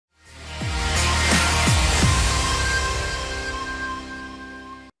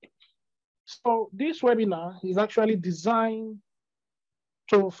So this webinar is actually designed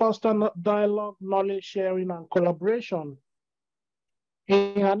to foster dialogue, knowledge sharing, and collaboration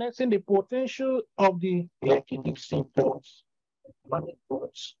in harnessing the potential of the Lekki Deep Sea Port.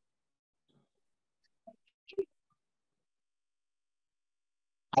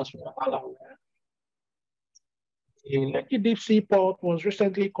 As we are all aware, the Lekki Deep Sea Port was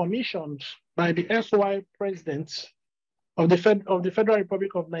recently commissioned by the SY President of the Federal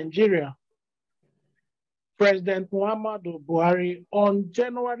Republic of Nigeria, President Muhammadu Buhari, on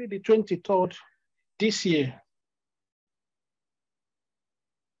January the 23rd this year.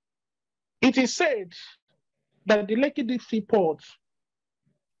 It is said that the Lekki Deep Sea Port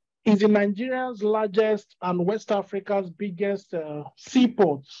is Nigeria's largest and West Africa's biggest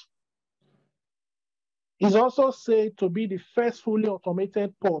seaport. It's also said to be the first fully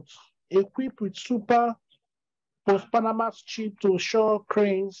automated port equipped with super post-Panama ship-to-shore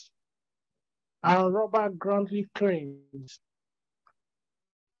cranes and rubber grounding cranes.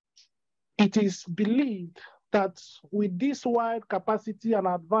 It is believed that with this wide capacity and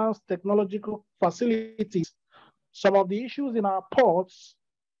advanced technological facilities, some of the issues in our ports,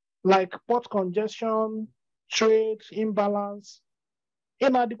 like port congestion, trade imbalance,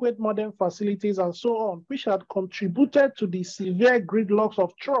 inadequate modern facilities, and so on, which had contributed to the severe gridlocks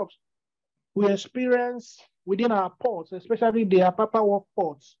of trucks we experience within our ports, especially the Apapa Wharf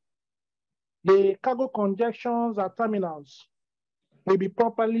ports. The cargo congestions at terminals will be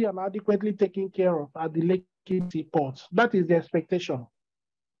properly and adequately taken care of at the Lekki Sea Port. That is the expectation.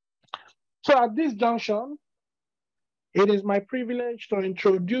 So at this junction, it is my privilege to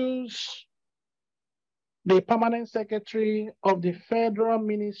introduce the Permanent Secretary of the Federal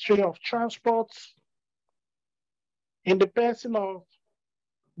Ministry of Transport in the person of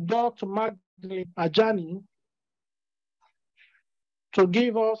Dr. Magdalene Ajani to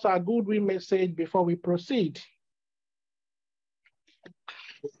give us a goodwill message before we proceed.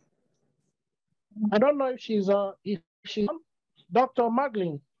 I don't know if she's on. Dr.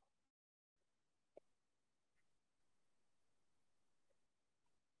 Magdalene.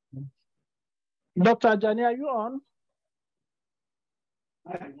 Dr. Ajani, are you on?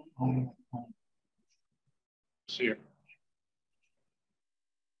 Sure.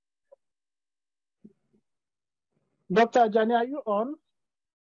 Dr. Ajani, are you on?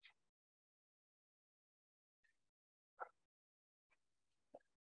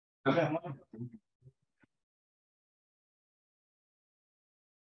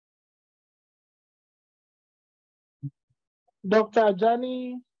 Dr.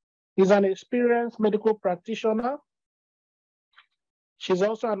 Ajani is an experienced medical practitioner. She's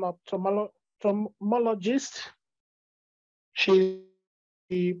also an ophthalmologist. She's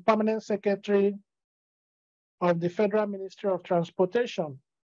the Permanent Secretary of the Federal Ministry of Transportation.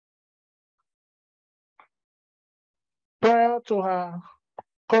 Prior to her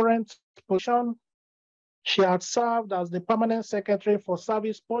current position, she had served as the Permanent Secretary for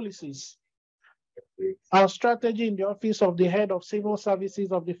Service Policies and Strategy in the Office of the Head of Civil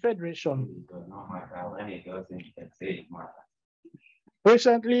Services of the Federation.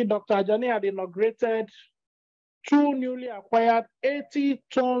 Recently, Dr. Ajani had inaugurated two newly acquired 80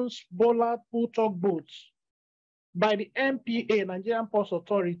 tons bollard pull tugboats by the NPA, Nigerian Ports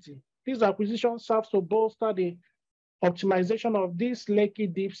Authority. This acquisition serves to bolster the optimization of this Lekki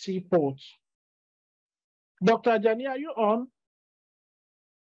Deep Sea Port. Dr. Ajani, are you on?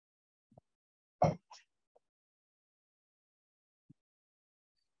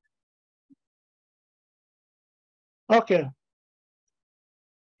 Okay.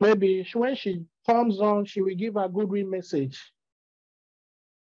 Maybe when she comes on, she will give a goodwill message.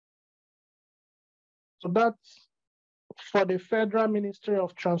 So that's for the Federal Ministry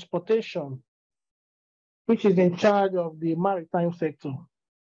of Transportation, which is in charge of the maritime sector.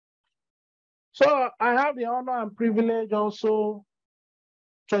 So I have the honor and privilege also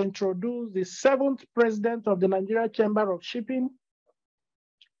to introduce the 7th President of the Nigeria Chamber of Shipping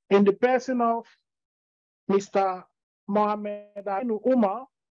in the person of Mr. Mohammed Aminu Umar.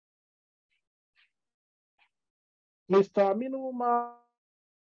 Mr. Aminu Umar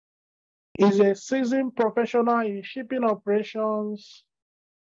is a seasoned professional in shipping operations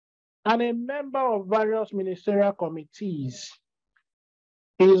and a member of various ministerial committees.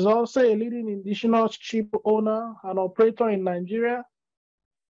 He is also a leading indigenous ship owner and operator in Nigeria.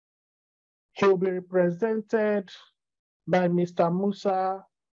 He will be represented by Mr. Musa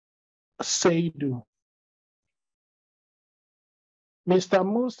Seidu. Mr.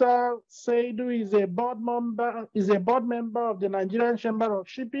 Musa Seidu is a board member of the Nigerian Chamber of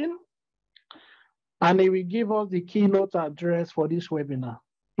Shipping, and he will give us the keynote address for this webinar.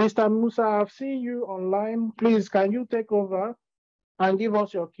 Mr. Musa, I've seen you online. Please, can you take over and give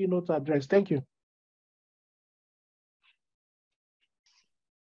us your keynote address? Thank you.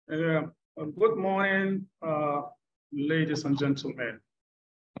 Good morning, ladies and gentlemen.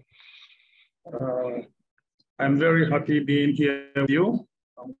 I'm very happy being here with you,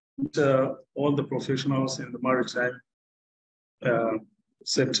 with all the professionals in the maritime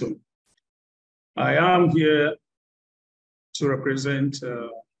sector. I am here to represent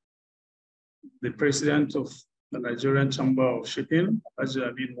the president of the Nigerian Chamber of Shipping,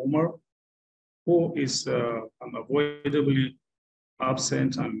 Attendees Umar, who is unavoidably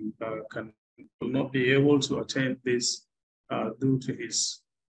absent and will not be able to attend this due to his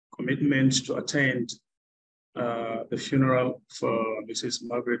commitment to attend the funeral for Mrs.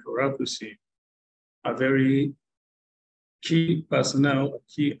 Margaret Orakusi, a very key personnel, a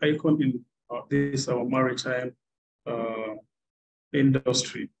key icon in this our maritime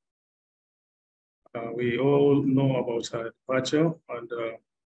industry. We all know about her departure, and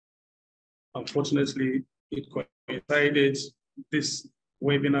unfortunately, it coincided. This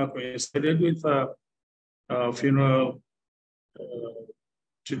webinar coincided with her funeral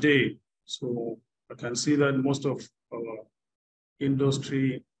today. So I can see that most of our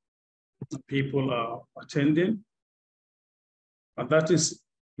industry people are attending. And that is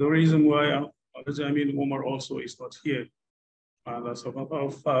the reason why Attendees Umar also is not here. And as a matter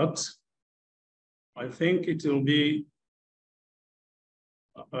of fact, I think it will be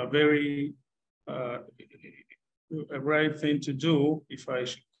a very a right thing to do if I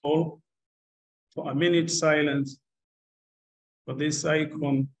should call for a minute silence for this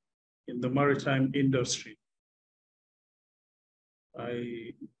icon in the maritime industry.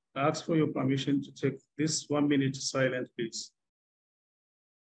 I ask for your permission to take this 1 minute silence, please,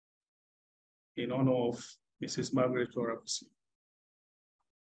 in honor of Mrs. Margaret Orakusi.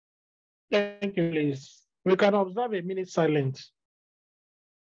 Thank you, please. We can observe a minute silence.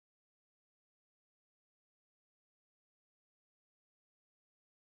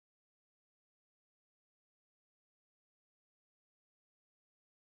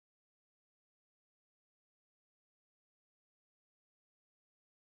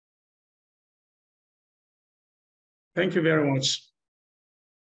 Thank you very much,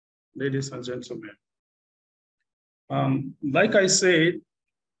 ladies and gentlemen. Like I said,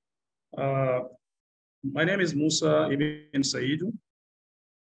 my name is Musa Ibn Saidu.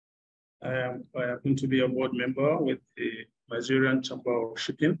 I happen to be a board member with the Nigerian Chamber of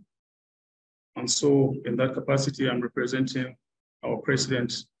Shipping. And so in that capacity, I'm representing our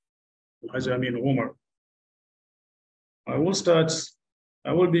president, Attendees Umar. I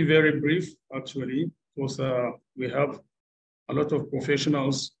will be very brief, actually, because we have a lot of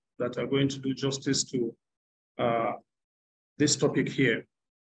professionals that are going to do justice to this topic here.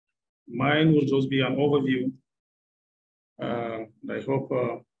 Mine will just be an overview. I hope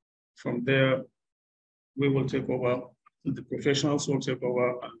from there, we will take over, the professionals will take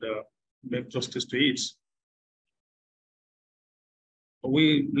over and make justice to it.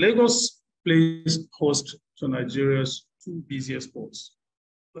 Lagos plays host to Nigeria's two busiest ports.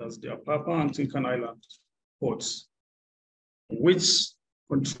 That's the Apapa and Tinkan Island ports, which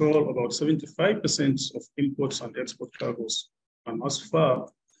control about 75% of imports and export cargoes. And as far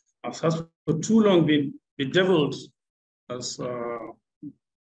as has for too long been bedeviled, as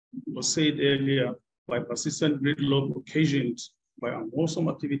was said earlier, by persistent gridlock occasioned by unwholesome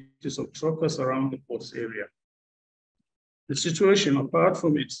activities of truckers around the ports area. The situation, apart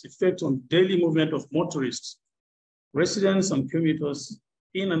from its effect on daily movement of motorists, residents and commuters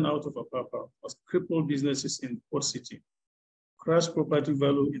in and out of Apapa, has crippled businesses in Port City, crashed property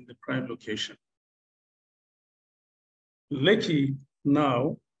value in the prime location. Lekki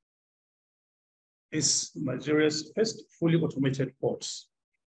now is Nigeria's first fully automated port,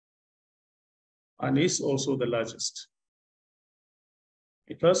 and is also the largest.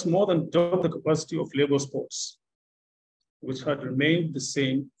 It has more than double the capacity of Lagos ports, which had remained the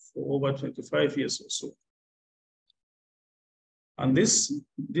same for over 25 years or so. And this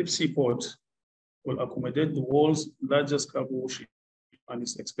deep sea port will accommodate the world's largest cargo ship, and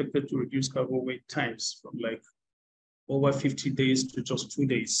is expected to reduce cargo wait times from like over 50 days to just 2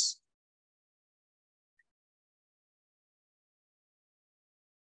 days.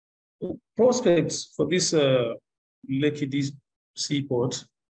 Prospects for this Lekki Deep Sea Port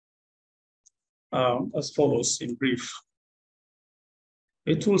as follows in brief.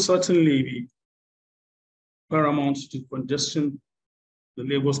 It will certainly be paramount to congestion the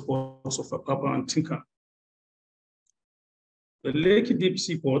Lagos ports of Apapa and Tinkan. The Lekki Deep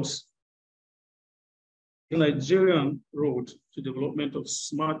Sea Port a Nigerian road to development of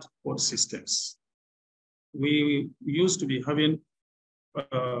smart port systems. We used to be having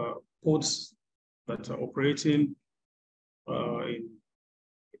ports that are operating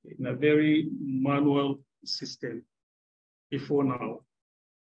in a very manual system before now.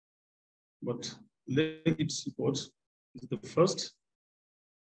 But Lekki Deep Sea Port is the first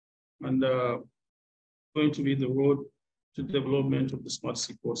and going to be the road to development of the smart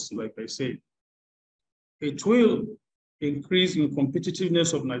seaports, like I said. It will increase in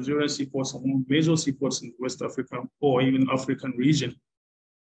competitiveness of Nigerian seaports among major seaports in the West African or even African region.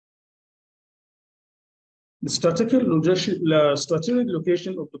 The strategic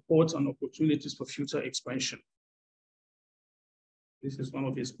location of the ports and opportunities for future expansion. This is one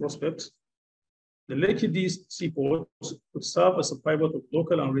of its prospects. The Lekki Deep Sea Port could serve as a pivot of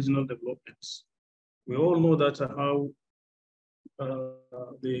local and regional developments. We all know that how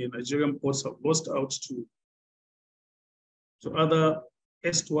the Nigerian ports have lost out to other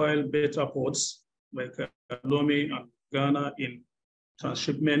erstwhile better ports like Lome and Ghana in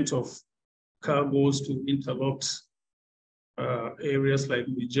transshipment of cargoes to interlocked areas like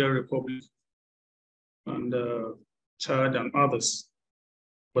Niger Republic and Chad and others.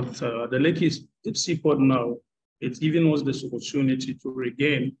 But the Lekki Deep Sea Port now, it's giving us this opportunity to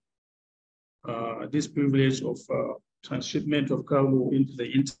regain this privilege of transshipment of cargo into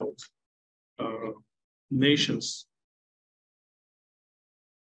the interlocked nations.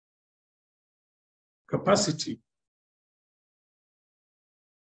 Capacity.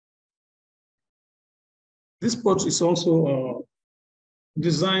 This port is also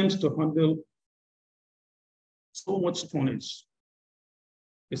designed to handle so much tonnage,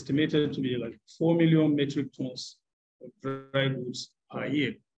 estimated to be like 4 million metric tons of dry goods per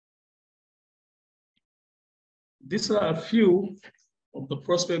year. These are a few of the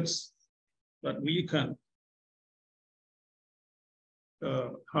prospects that we can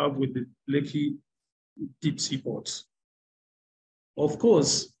have with the Lekki Deep Sea Port. Of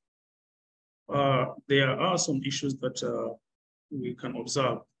course, there are some issues that we can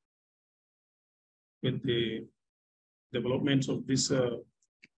observe with the development of this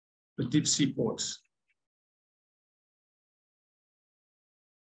the deep sea ports.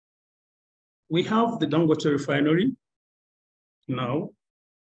 We have the Dangote refinery now.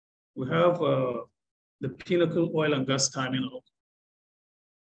 We have the Pinnacle Oil and Gas Terminal.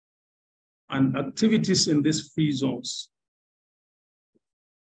 And activities in these free zones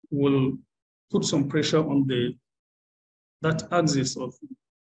will put some pressure on that axis of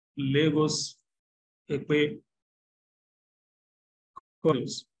Lagos, Ekpe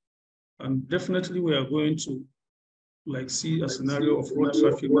corridors. And definitely we are going to see a scenario of road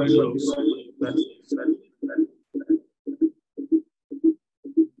traffic results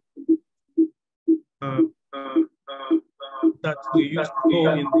that we used to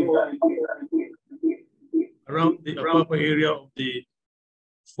go in around the upper area of the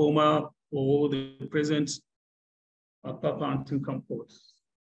former or the present Papa and Tinkan ports.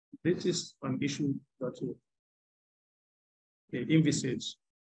 This is an issue that we envisage.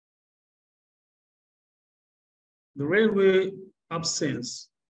 The railway absence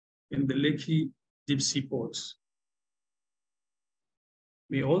in the Lekki Deep Sea Port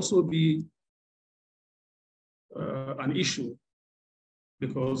may also be an issue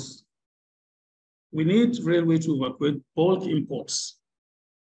because we need railway to evacuate bulk imports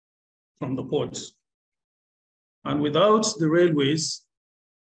from the ports. And without the railways,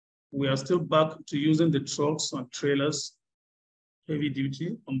 we are still back to using the trucks and trailers, heavy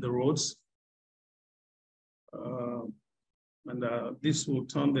duty on the roads. This will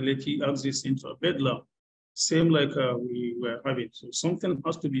turn the Lekki axis into a bedlam, same like we were having. So something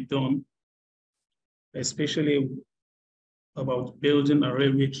has to be done, especially about building a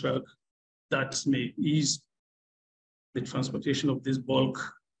railway track that may ease the transportation of this bulk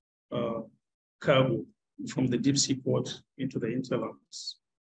cargo from the deep sea port into the hinterlands.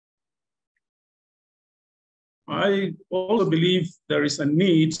 I also believe there is a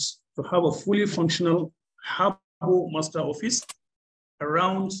need to have a fully functional harbor master office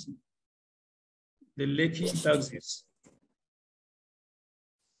around the Lekki axis,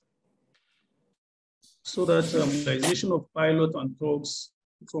 so that mobilization of pilot and tugs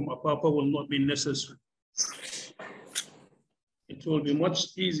from Apapa will not be necessary. It will be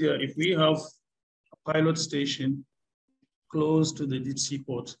much easier if we have a pilot station close to the deep sea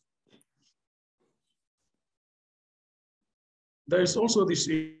port. There is also this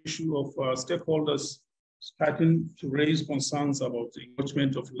issue of stakeholders starting to raise concerns about the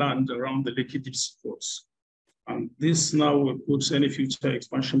encroachment of land around the Lekki Deep Sea ports. And this now will put any future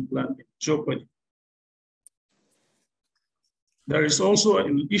expansion plan in jeopardy. There is also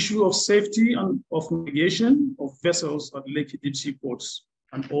an issue of safety and of navigation of vessels at Lekki Deep Sea Ports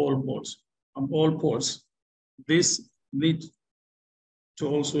and all ports. This needs to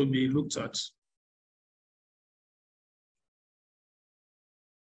also be looked at.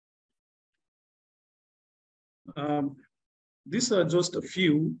 These are just a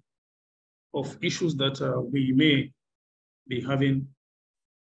few of issues that we may be having,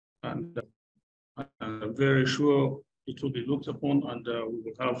 and I'm very sure it will be looked upon, and we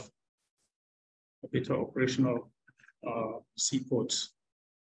will have a better operational seaports.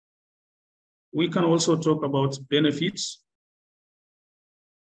 We can also talk about benefits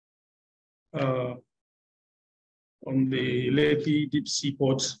on the Lekki Deep Sea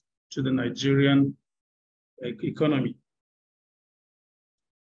Port to the Nigerian economy.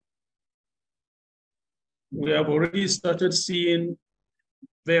 We have already started seeing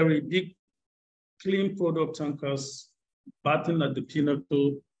very big clean product tankers battling at the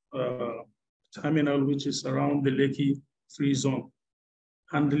Pinnacle terminal, which is around the Lekki Free Zone,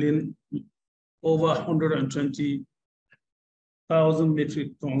 handling over 120,000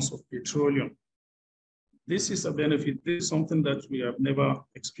 metric tons of petroleum. This is a benefit. This is something that we have never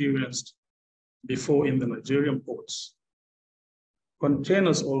experienced before in the Nigerian ports.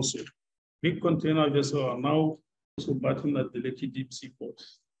 Containers also, big container vessels are now also battling at the Lekki Deep Sea Port.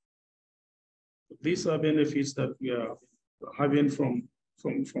 These are benefits that we are having from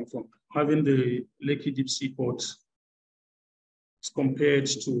having the Lekki Deep Sea Port compared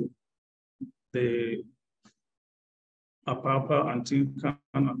to the Apapa and Tinkan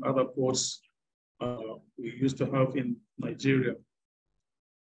and other ports we used to have in Nigeria.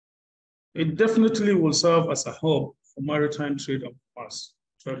 It definitely will serve as a hub for maritime trade and commerce,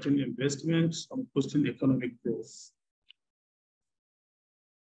 attracting investments and boosting economic growth.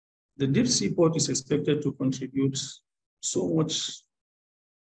 The deep sea port is expected to contribute so much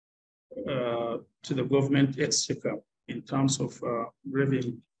to the government exchequer in terms of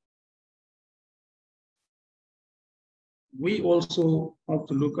revenue. We also have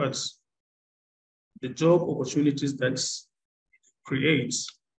to look at the job opportunities that creates.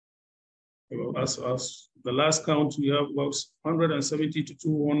 As the last count, we have about 170 to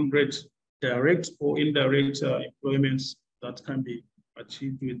 200 direct or indirect employments that can be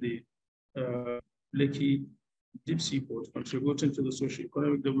achieved with the Lekki Deep Sea Port, contributing to the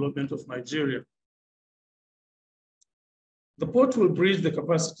socio-economic development of Nigeria. The port will bridge the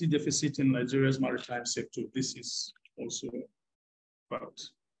capacity deficit in Nigeria's maritime sector. This is also about.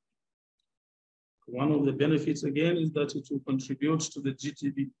 One of the benefits, again, is that it will contribute to the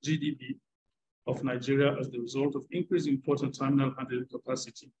GDP of Nigeria as the result of increasing port and terminal handling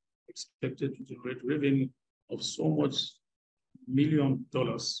capacity, expected to generate revenue of so much $1 million.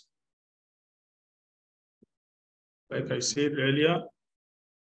 Like I said earlier,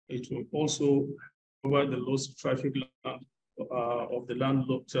 it will also cover the lost traffic land, of the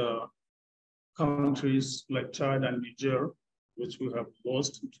landlocked countries like Chad and Niger, which we have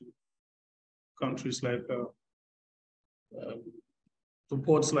lost to countries like to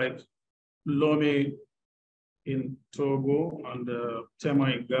ports like Lome in Togo and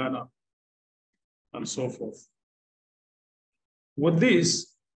Tema in Ghana, and so forth. With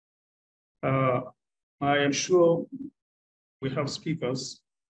this, I am sure we have speakers,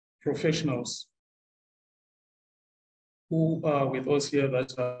 professionals who are with us here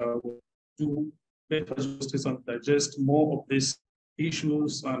that will do better justice and digest more of these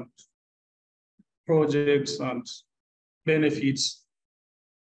issues and projects and benefits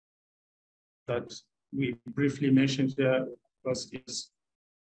that we briefly mentioned here, because it's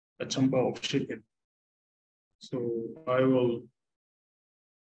a chamber of shipping. So I will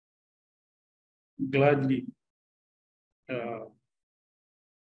gladly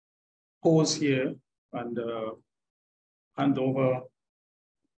pause here and hand over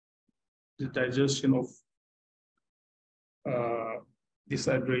the digestion of this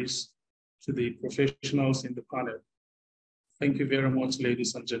address to the professionals in the panel. Thank you very much,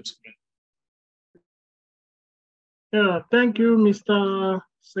 ladies and gentlemen. Yeah, thank you, Mr.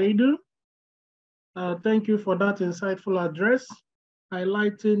 Saidu. Thank you for that insightful address,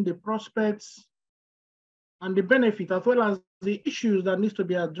 highlighting the prospects and the benefit, as well as the issues that needs to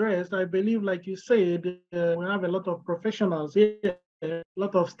be addressed. I believe, like you said, we have a lot of professionals here, a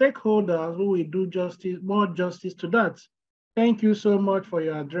lot of stakeholders who will do justice, more justice to that. Thank you so much for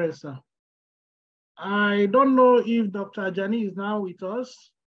your address, sir. I don't know if Dr. Ajani is now with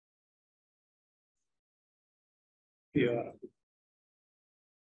us. Yeah.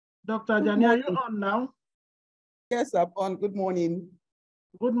 Dr. Ajani, are you on now? Yes, I'm on. Good morning.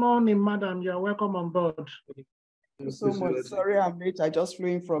 Good morning, madam. You're welcome on board. you so much. Sorry I'm late. I just flew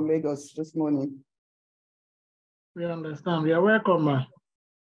in from Lagos this morning. We understand. You are welcome, ma.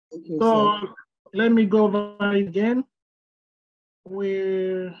 Thank you, So sir. let me go over again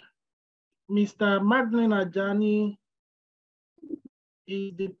with Mr. Magdalene Ajani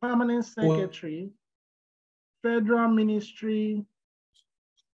is the Permanent Secretary, Federal Ministry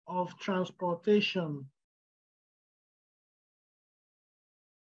of Transportation.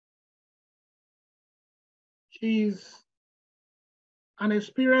 She's an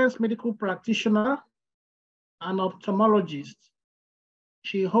experienced medical practitioner and ophthalmologist.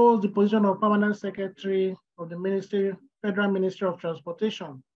 She holds the position of Permanent Secretary of the Federal Ministry of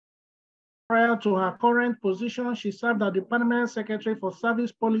Transportation. Prior to her current position, she served as the Permanent Secretary for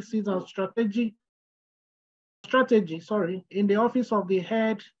Service Policies and Strategy in the Office of the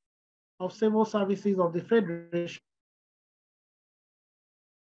Head of Civil Services of the Federation.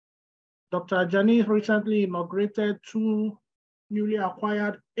 Dr. Ajani recently inaugurated 2 newly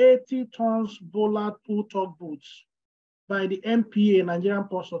acquired 80 tons bollard pull tugboats by the NPA, Nigerian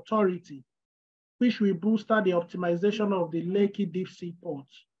Ports Authority, which will booster the optimization of the Lekki Deep Sea Port.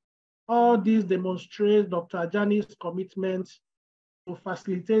 All this demonstrates Dr. Ajani's commitment to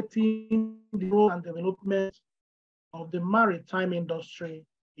facilitating the growth and development of the maritime industry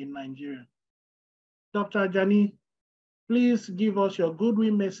in Nigeria. Dr. Ajani, please give us your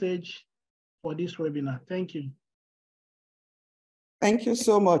goodwill message for this webinar. Thank you. Thank you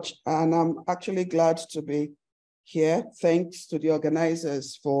so much. And I'm actually glad to be here. Thanks to the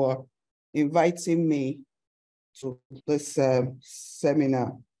organizers for inviting me to this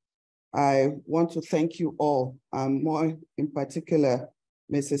seminar. I want to thank you all, and more in particular,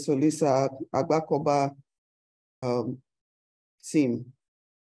 Mrs. Olisa Agbakoba team.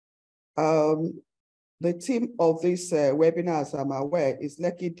 The theme of this webinar, as I'm aware, is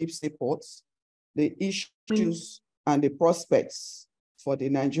Lekki Deep Sea Port, the issues and the prospects for the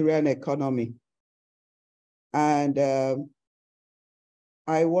Nigerian economy. And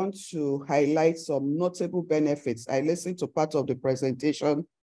I want to highlight some notable benefits. I listened to part of the presentation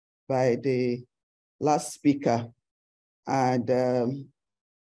by the last speaker, and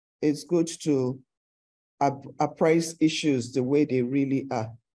it's good to appraise issues the way they really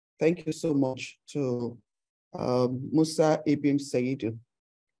are. Thank you so much to Musa Ibim Saidu.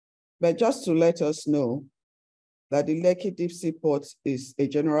 But just to let us know that the Lekki Deep Sea Port is a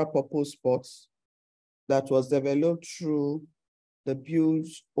general purpose port that was developed through the build,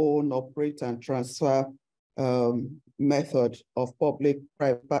 own, operate, and transfer method of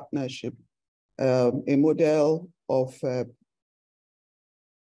public-private partnership, a model of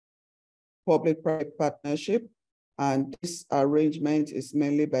public-private partnership. And this arrangement is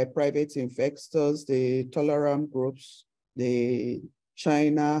mainly by private investors, the Tolerant Groups, the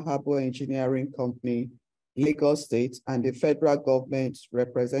China Harbour Engineering Company, Lagos State, and the federal government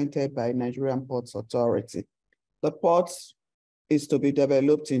represented by Nigerian Ports Authority. The port is to be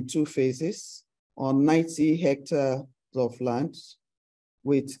developed in 2 phases on 90 hectares of land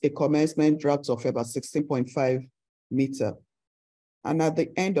with a commencement draft of about 16.5 meters. And at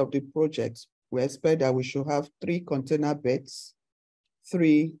the end of the project, we expect that we should have 3 container beds,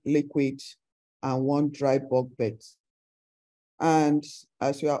 3 liquid, and 1 dry bulk bed. And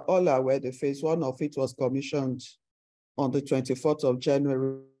as you are all aware, the phase 1 of it was commissioned on the 24th of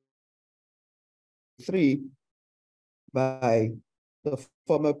January 3 by the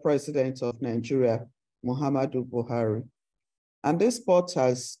former president of Nigeria, Muhammadu Buhari. And this port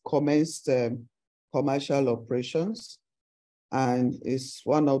has commenced commercial operations and is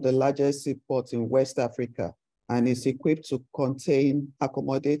one of the largest seaports in West Africa, and is equipped to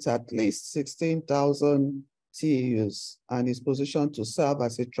accommodate at least 16,000 TEUs, and is positioned to serve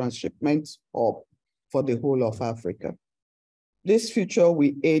as a transshipment hub for the whole of Africa. This feature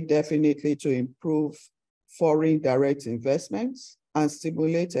will aid definitely to improve foreign direct investments and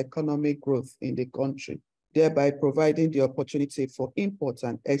stimulate economic growth in the country, thereby providing the opportunity for imports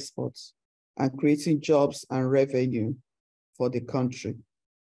and exports and creating jobs and revenue for the country.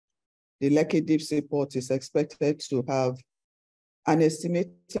 The Lekki Deep Sea Port is expected to have an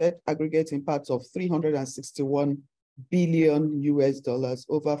estimated aggregate impact of $361 billion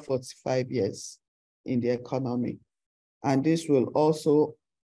over 45 years in the economy. And this also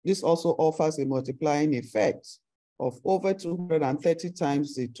offers a multiplying effect of over 230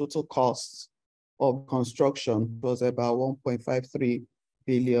 times the total cost of construction, was about $1.53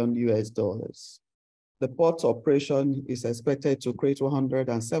 billion. The port operation is expected to create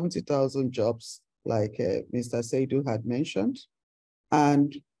 170,000 jobs, like Mr. Saidu had mentioned.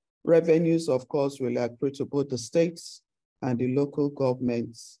 And revenues, of course, will accrue to both the states and the local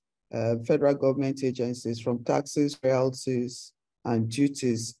governments federal government agencies from taxes, royalties, and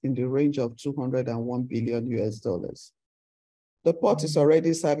duties in the range of $201 billion US. The port is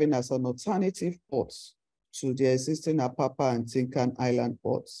already serving as an alternative port to the existing Apapa and Tinkan Island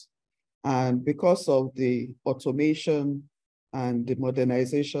ports. And because of the automation and the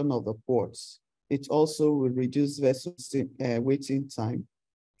modernization of the ports, it also will reduce vessels waiting time,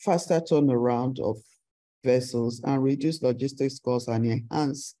 faster turnaround of vessels, and reduce logistics costs and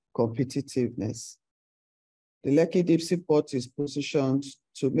enhance competitiveness. The Lekki Deep Sea Port is positioned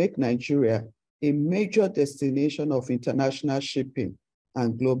to make Nigeria a major destination of international shipping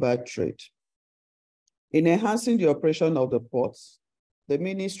and global trade. In enhancing the operation of the ports, the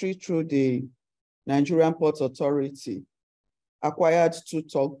ministry, through the Nigerian Ports Authority, acquired 2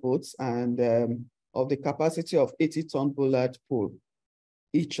 tugboats and of the capacity of 80-ton bollard pull,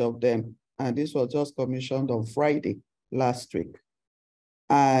 each of them. And this was just commissioned on Friday last week.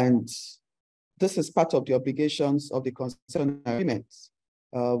 And this is part of the obligations of the concession agreement,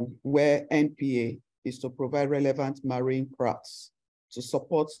 where NPA is to provide relevant marine crafts to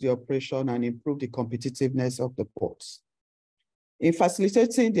support the operation and improve the competitiveness of the ports. In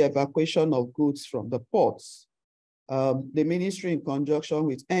facilitating the evacuation of goods from the ports, the ministry, in conjunction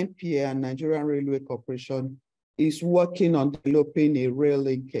with NPA and Nigerian Railway Corporation, is working on developing a rail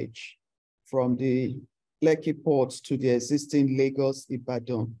linkage from the Lekki port to the existing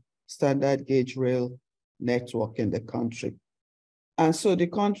Lagos-Ibadan standard gauge rail network in the country. And so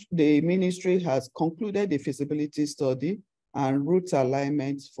the ministry has concluded the feasibility study and route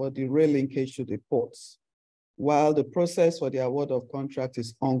alignment for the rail linkage to the ports, while the process for the award of contract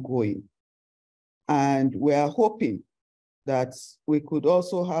is ongoing. And we are hoping that we could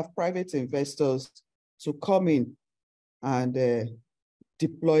also have private investors to come in and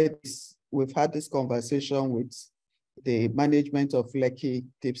deploy this. We've had this conversation with the management of Lekki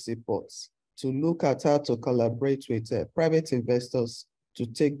Deep Sea Ports to look at how to collaborate with private investors to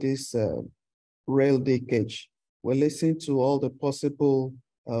take this rail linkage. We're listening to all the possible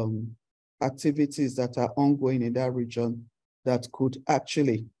activities that are ongoing in that region that could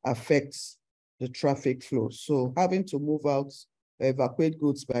actually affect the traffic flow. So having to move out, evacuate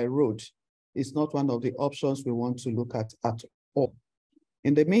goods by road is not one of the options we want to look at all.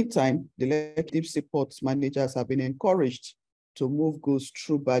 In the meantime, the Lekki Deep Sea Port managers have been encouraged to move goods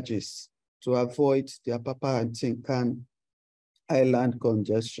through barges to avoid the Apapa and Tinkan Island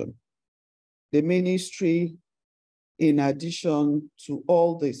congestion. The ministry, in addition to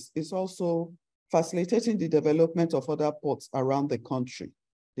all this, is also facilitating the development of other ports around the country.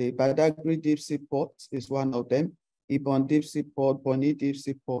 The Badagry Deep Sea Port is one of them, Ibon Deep Sea Port, Bonny Deep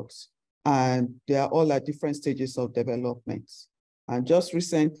Sea Ports, and they are all at different stages of development. And just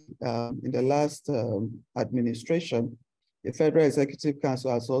recently, in the last administration, the Federal Executive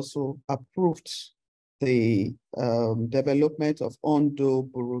Council has also approved the development of Ondo,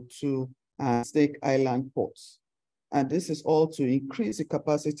 Burutu, and Snake Island ports. And this is all to increase the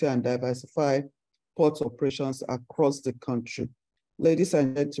capacity and diversify port operations across the country. Ladies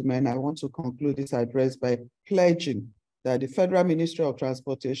and gentlemen, I want to conclude this address by pledging that the Federal Ministry of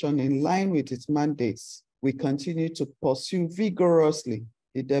Transportation, in line with its mandates, we continue to pursue vigorously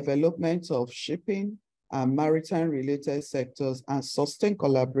the development of shipping and maritime-related sectors and sustain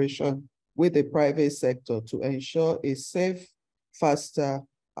collaboration with the private sector to ensure a safe, faster,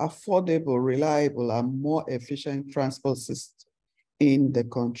 affordable, reliable, and more efficient transport system in the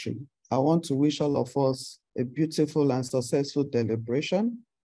country. I want to wish all of us a beautiful and successful deliberation,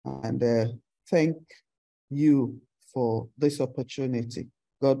 and thank you for this opportunity.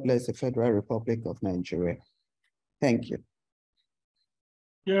 God bless the Federal Republic of Nigeria. Thank you.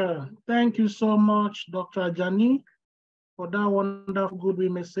 Yeah, thank you so much, Dr. Ajani, for that wonderful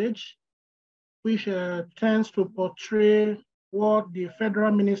goodwill message, which tends to portray what the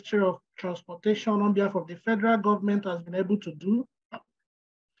Federal Ministry of Transportation on behalf of the federal government has been able to do,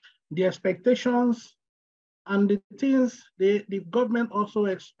 the expectations and the things the government also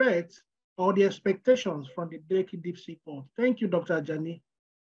expects, or the expectations from the Lekki Deep Sea Port. Thank you, Dr. Ajani.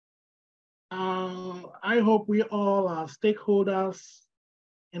 I hope we all, as stakeholders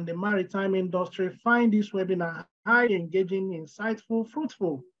in the maritime industry, find this webinar highly engaging, insightful,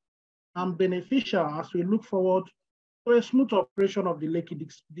 fruitful, and beneficial as we look forward to a smooth operation of the Lekki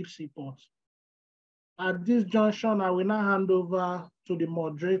Deep Sea Port. At this junction, I will now hand over to the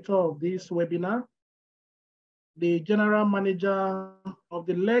moderator of this webinar, the General Manager of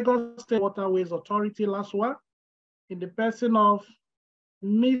the Lagos State Waterways Authority, LASWA, in the person of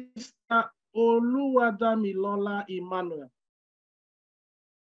Mr. Oluwadamilola Emmanuel.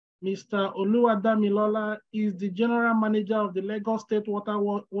 Mr. Oluwadamilola is the General Manager of the Lagos State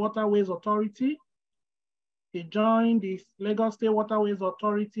Waterways Authority. He joined the Lagos State Waterways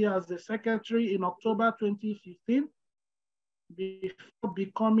Authority as the Secretary in October 2015 before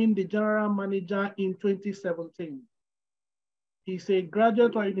becoming the General Manager in 2017. He's a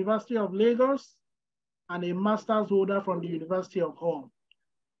graduate of University of Lagos and a master's holder from the University of Hull.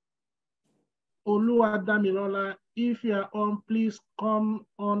 Oluwadamilola, if you are on, please come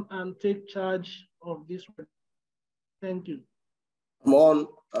on and take charge of this. Thank you. I'm on.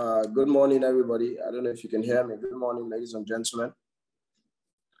 Good morning, everybody. I don't know if you can hear me. Good morning, ladies and gentlemen.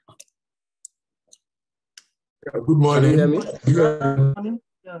 Good morning. Can you hear me?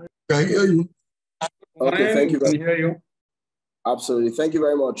 Can hear you. Okay, thank you. Can hear you. Absolutely. Thank you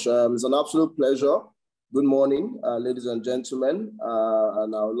very much. It's an absolute pleasure. Good morning, ladies and gentlemen.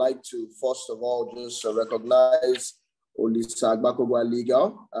 And I would like to, first of all, just recognize Olisa Agbakogwa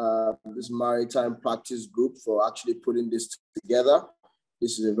Legal, this maritime practice group, for actually putting this together.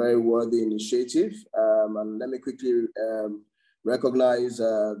 This is a very worthy initiative. And let me quickly recognize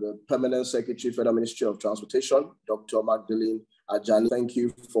the Permanent Secretary, Federal Ministry of Transportation, Dr. Magdalene Ajani. Thank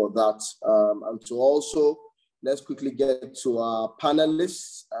you for that. And to also, let's quickly get to our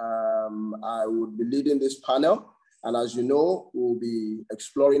panelists. I would be leading this panel. And as you know, we'll be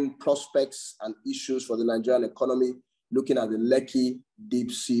exploring prospects and issues for the Nigerian economy, looking at the Lekki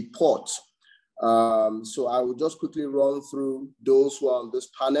Deep Sea Port. So I will just quickly run through those who are on this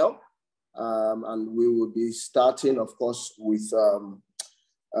panel. And we will be starting, of course, with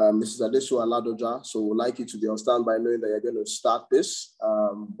Mrs. Adesu Aladoja. So we'd like you to be on standby knowing that you're going to start this.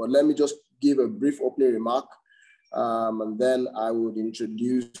 But let me just give a brief opening remark. And then I would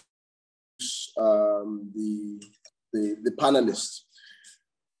introduce the panelists.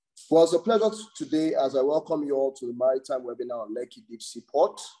 Well, it's a pleasure today as I welcome you all to the maritime webinar on Lekki Deep Sea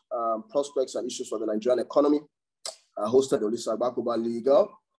Port, prospects and issues for the Nigerian economy, hosted by Olisa Agbakogwa Legal.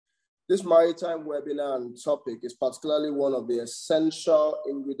 This maritime webinar and topic is particularly one of the essential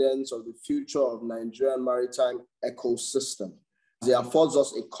ingredients of the future of Nigerian maritime ecosystem. It affords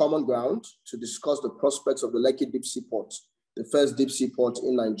us a common ground to discuss the prospects of the Lekki Deep Sea Port, the first deep sea port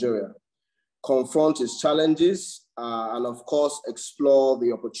in Nigeria, confront its challenges, and of course, explore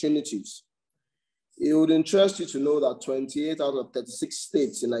the opportunities. It would interest you to know that 28 out of 36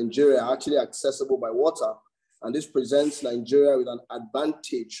 states in Nigeria are actually accessible by water, and this presents Nigeria with an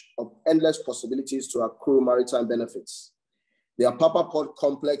advantage of endless possibilities to accrue maritime benefits. The Apapa Port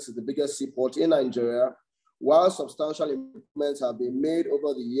Complex is the biggest seaport in Nigeria. While substantial improvements have been made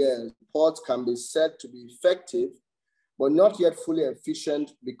over the years, the port can be said to be effective, but not yet fully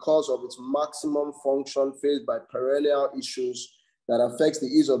efficient because of its maximum function faced by perennial issues that affects the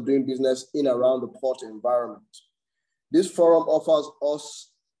ease of doing business in and around the port environment. This forum offers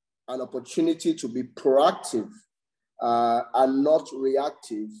us an opportunity to be proactive and not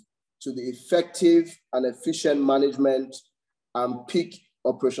reactive to the effective and efficient management and peak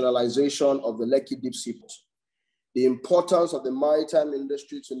operationalization of the Lekki Deep Sea Port. The importance of the maritime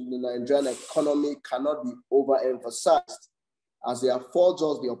industry to the Nigerian economy cannot be overemphasized, as it affords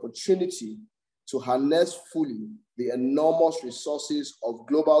us the opportunity to harness fully the enormous resources of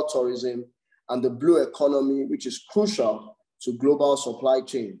global tourism and the blue economy, which is crucial to global supply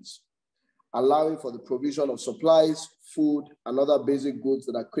chains, allowing for the provision of supplies, food, and other basic goods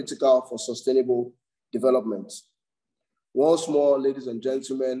that are critical for sustainable development. Once more, ladies and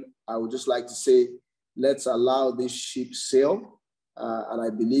gentlemen, I would just like to say, let's allow this ship sail. And I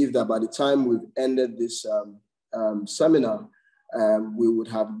believe that by the time we've ended this seminar, we would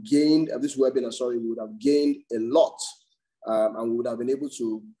have gained, this webinar, sorry, we would have gained a lot. And we would have been able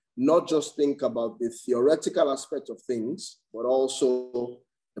to not just think about the theoretical aspect of things, but also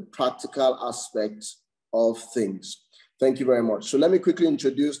the practical aspect of things. Thank you very much. So let me quickly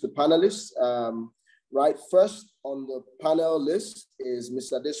introduce the panelists. Right, first on the panel list is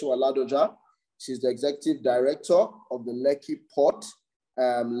Ms. Adesu Aladoja. She's the Executive Director of the Lekki Port,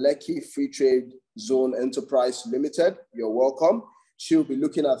 Lekki Free Trade Zone Enterprise Limited. You're welcome. She'll be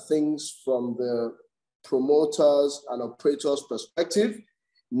looking at things from the promoters and operators perspective.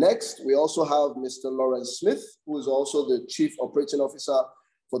 Next, we also have Mr. Lawrence Smith, who is also the Chief Operating Officer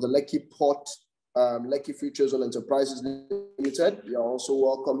for the Lekki Port, Lekki Free Trade Zone Enterprises Limited. You're also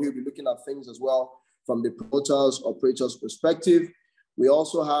welcome. He'll be looking at things as well from the promoters, operators perspective. We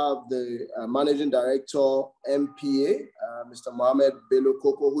also have the Managing Director, MPA, Mr. Mohamed Bello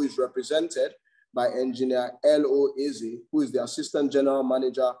Koko, who is represented by Engineer L.O. Eze, who is the Assistant General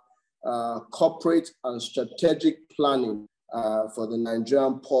Manager, Corporate and Strategic Planning for the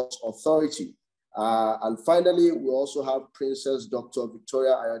Nigerian Ports Authority. And finally, we also have Princess Dr.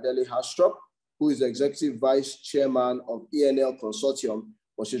 Victoria Ayodele Hastrop, who is the Executive Vice Chairman of ENL Consortium,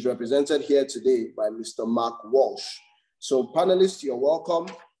 but she's represented here today by Mr. Mark Walsh. So panelists, you're welcome.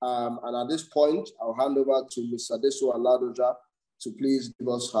 And at this point, I'll hand over to Ms. Adeso Aladoja to please give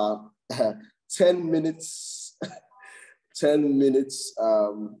us her 10 minutes, 10 minutes,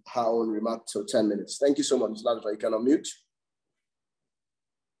 her own remark, so 10 minutes. Thank you so much, Ms. Aladoja. You can unmute.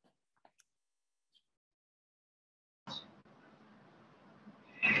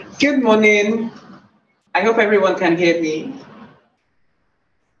 Good morning. I hope everyone can hear me.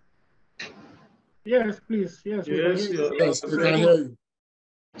 Yes, please. Yes, we can hear you. Yes, we can hear you.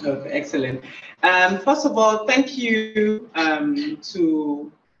 Okay, excellent. First of all, thank you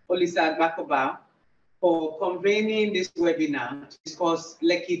to Olisa Agbakoba for convening this webinar to discuss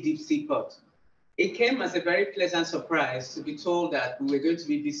Lekki Deep Sea Port. It came as a very pleasant surprise to be told that we were going to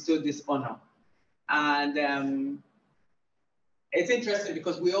be bestowed this honor. And it's interesting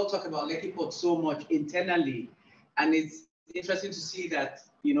because we all talk about Lekki Port so much internally, and it's interesting to see that,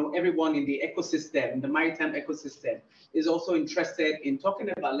 you know, everyone in the ecosystem, the maritime ecosystem, is also interested in talking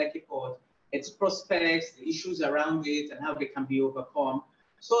about Lekki Port, its prospects, the issues around it, and how they can be overcome,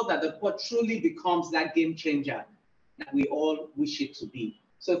 so that the port truly becomes that game changer that we all wish it to be.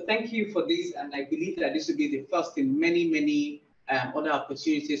 So thank you for this, and I believe that this will be the first in many, many other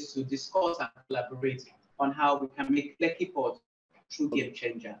opportunities to discuss and collaborate on how we can make Lekki Port a true game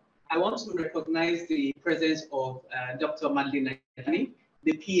changer. I want to recognize the presence of Dr. Madeleine Nagani,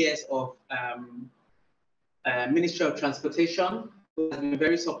 the PS of Ministry of Transportation, who has been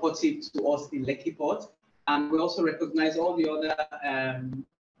very supportive to us in Lekki Port. And we also recognize all the other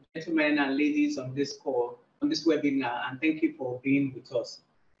gentlemen and ladies on this call, on this webinar, and thank you for being with us.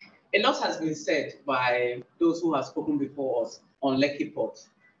 A lot has been said by those who have spoken before us on Lekki Port.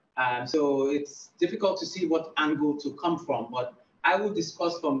 So it's difficult to see what angle to come from, but I will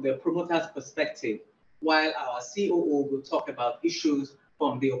discuss from the promoter's perspective, while our COO will talk about issues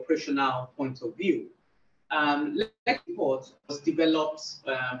from the operational point of view. Lekki Port was developed,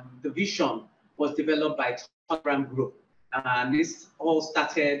 the vision was developed by Toleram Group. And this all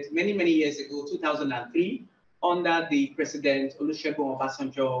started many, many years ago, 2003, under the President Olusegun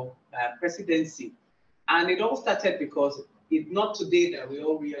Obasanjo presidency. And it all started because it's not today that we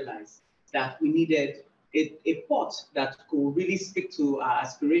all realize that we needed a port that could really speak to our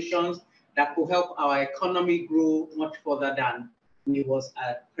aspirations, that could help our economy grow much further than it was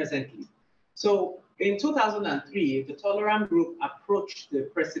presently. So in 2003, the Toleram Group approached the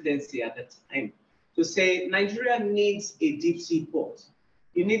presidency at the time to say, Nigeria needs a deep sea port.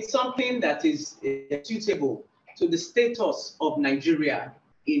 You need something that is suitable to the status of Nigeria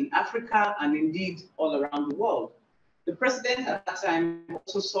in Africa and indeed all around the world. The president at that time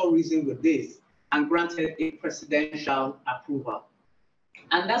also saw reason with this and granted a presidential approval.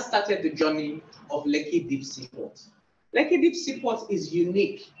 And that started the journey of Lekki Deep Sea Port. Lekki Deep Sea Port is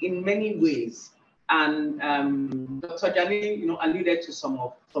unique in many ways. And Dr. Jani, alluded to some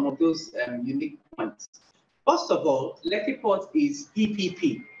of those unique points. First of all, Lekki Port is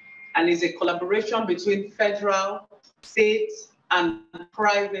PPP and is a collaboration between federal, state, and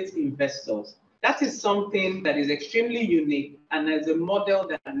private investors. That is something that is extremely unique and is a model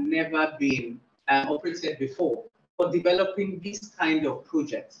that has never been operated before for developing this kind of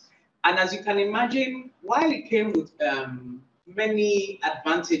projects. And as you can imagine, while it came with many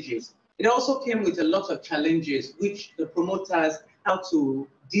advantages, it also came with a lot of challenges, which the promoters had to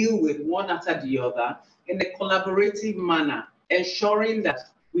deal with one after the other in a collaborative manner, ensuring that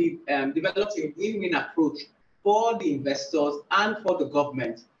we developed a win-win approach for the investors and for the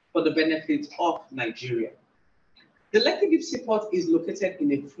government for the benefit of Nigeria. The Lekki Deep Sea Port is located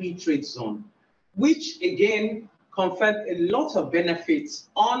in a free trade zone, which again conferred a lot of benefits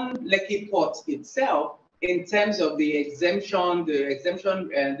on Lekki Port itself in terms of the exemption,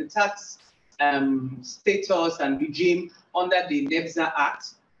 the tax status and regime under the NEBSA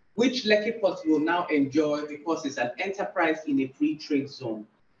Act, which Lekki Port will now enjoy because it's an enterprise in a free trade zone.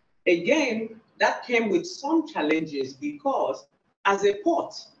 Again, that came with some challenges because as a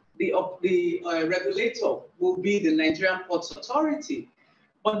port, the regulator will be the Nigerian Ports Authority.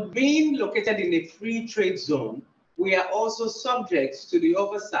 But being located in a free trade zone, we are also subject to the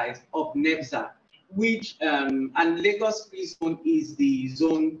oversight of NEBSA, which, and Lagos Free Zone is the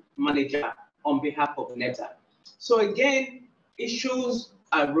zone manager on behalf of NEBSA. So again, issues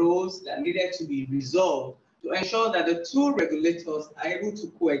arose that needed to be resolved to ensure that the two regulators are able to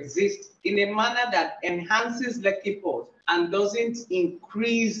coexist in a manner that enhances Lekki Port and doesn't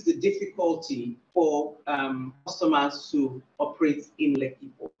increase the difficulty for customers to operate in Lekki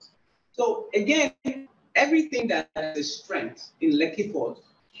Port. So again, everything that is a strength in Lekki Port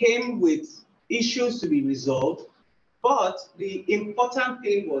came with issues to be resolved, but the important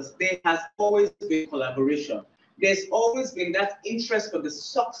thing was there has always been collaboration. There's always been that interest for the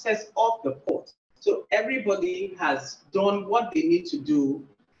success of the port. So everybody has done what they need to do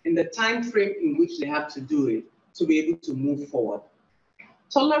in the time frame in which they have to do it to be able to move forward.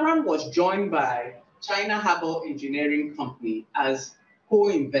 Tolaram was joined by China Harbour Engineering Company as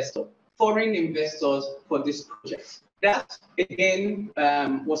co-investor, foreign investors for this project. That, again,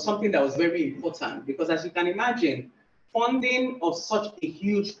 was something that was very important because, as you can imagine, funding of such a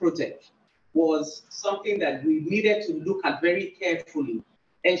huge project was something that we needed to look at very carefully,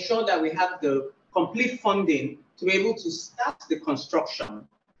 ensure that we have the complete funding to be able to start the construction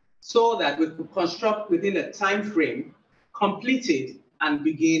so that we could construct within a time frame, complete it, and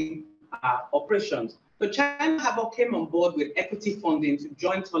begin operations. So China Harbour came on board with equity funding to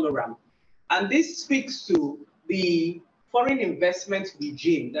join Tolaram. And this speaks to the foreign investment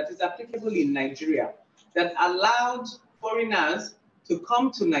regime that is applicable in Nigeria that allowed foreigners to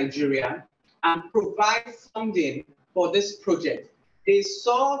come to Nigeria and provide funding for this project. They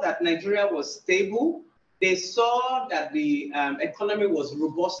saw that Nigeria was stable. They saw that the economy was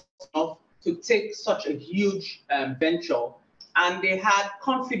robust enough to take such a huge venture. And they had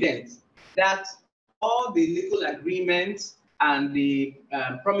confidence that all the legal agreements and the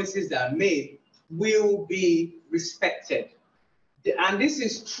promises that are made will be respected. And this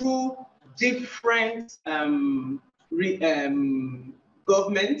is through different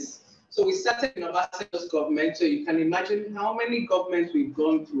governments. So we started in Obasanjo's government, so you can imagine how many governments we've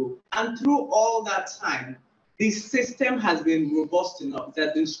gone through. And through all that time, the system has been robust enough, it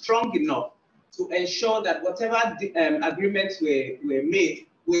has been strong enough to ensure that whatever agreements were made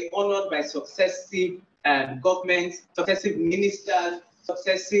were honored by successive governments, successive ministers,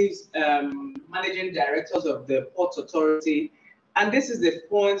 successive managing directors of the Port Authority. And this is the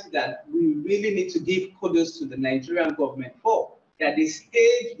point that we really need to give kudos to the Nigerian government for, that they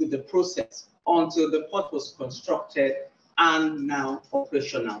stayed with the process until the port was constructed and now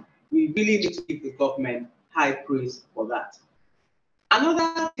operational. We really need to give the government high praise for that.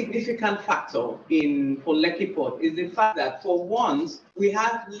 Another significant factor for Lekki Port is the fact that for once, we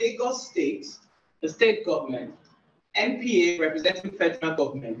have Lagos State, the state government, NPA representing federal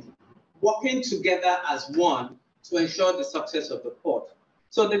government, working together as one to ensure the success of the port.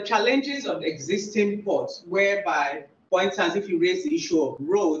 So the challenges of the existing ports, whereby, for instance, if you raise the issue of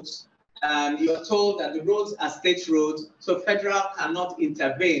roads, you're told that the roads are state roads, so federal cannot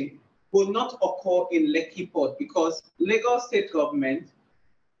intervene, will not occur in Lekki Port because Lagos state government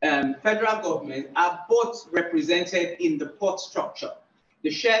and federal government are both represented in the port structure, the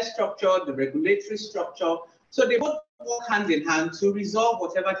share structure, the regulatory structure. So they both work hand in hand to resolve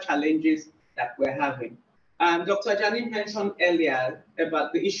whatever challenges that we're having. Dr. Jani mentioned earlier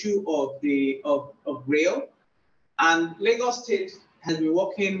about the issue of rail, and Lagos State has been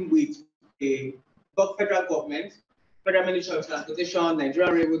working with the federal government, Federal Ministry of Transportation,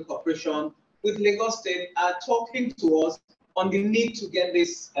 Nigerian Railway Corporation, with Lagos State are talking to us on the need to get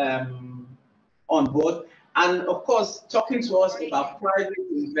this on board, and of course, talking to us about private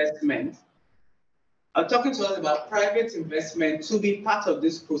investment, to be part of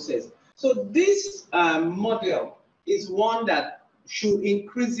this process. So this model is one that should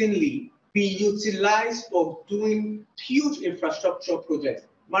increasingly be utilized for doing huge infrastructure projects.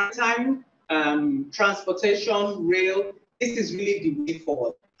 Maritime, transportation, rail, this is really the way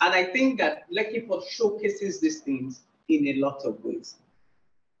forward. And I think that Lekki Port showcases these things in a lot of ways.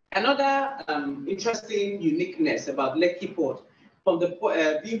 Another interesting uniqueness about Lekki Port from the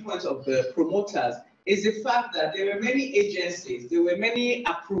viewpoint of the promoters is the fact that there were many agencies, there were many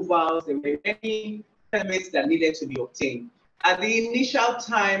approvals, there were many permits that needed to be obtained. At the initial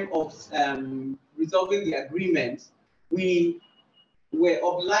time of resolving the agreement, we were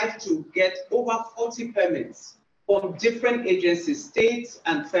obliged to get over 40 permits from different agencies, state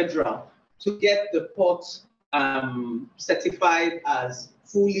and federal, to get the port certified as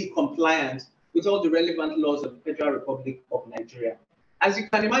fully compliant with all the relevant laws of the Federal Republic of Nigeria. As you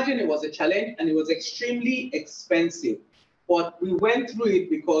can imagine, it was a challenge and it was extremely expensive, but we went through it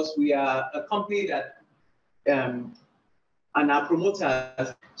because we are a company that, and our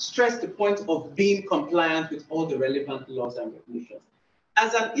promoters stress the point of being compliant with all the relevant laws and regulations.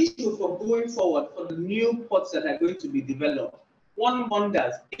 As an issue for going forward for the new ports that are going to be developed, one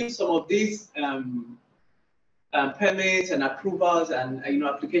wonders if some of these permits and approvals and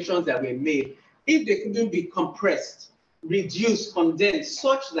applications that were made, if they couldn't be compressed, reduced, condensed,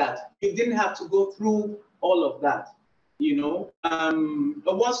 such that you didn't have to go through all of that. you know,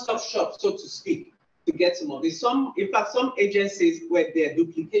 a one-stop shop, so to speak, to get some of this. In fact, some agencies where there are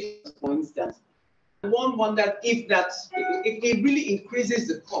duplications, for instance, one wondered if it really increases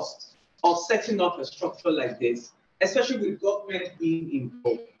the cost of setting up a structure like this, especially with government being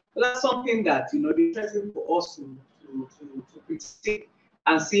involved. But that's something that, you know, it's interesting for us to critique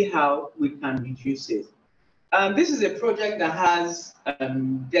and see how we can reduce it. This is a project that has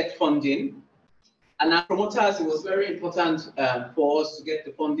debt funding. And our promoters, it was very important for us to get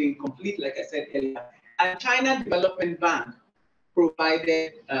the funding complete, like I said earlier. And China Development Bank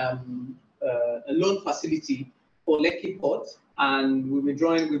provided a loan facility for Lekki Port, and we've been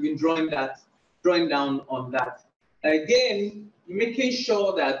drawing down on that. Again, making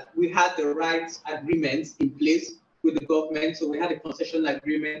sure that we had the right agreements in place with the government. So we had a concession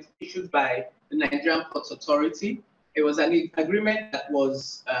agreement issued by the Nigerian Ports Authority. It was an agreement that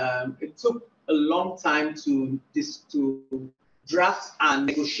was, it took a long time to draft and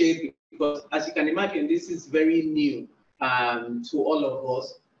negotiate, because as you can imagine, this is very new to all of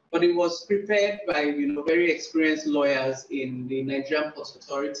us. But it was prepared by, you know, very experienced lawyers in the Nigerian Ports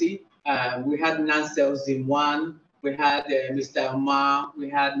Authority. We had Nansel Zimwan, we had Mr. Omar, we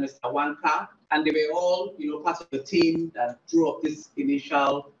had Mr. Wanka, and they were all, you know, part of the team that drew up this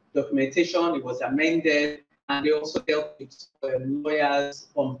initial documentation. It was amended, and they also dealt with lawyers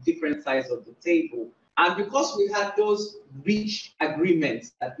from different sides of the table. And because we had those rich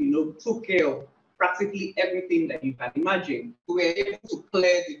agreements that, you know, took care of practically everything that you can imagine, we were able to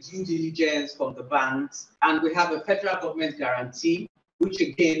clear the due diligence from the banks, and we have a federal government guarantee, which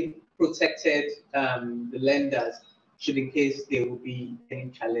again protected the lenders should in case there will be any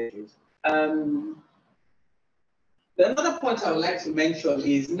challenges. Another point I would like to mention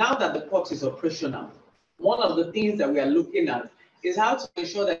is, now that the port is operational, one of the things that we are looking at is how to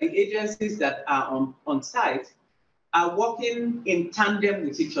ensure that the agencies that are on site are working in tandem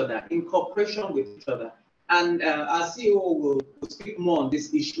with each other, in cooperation with each other. And our CEO will speak more on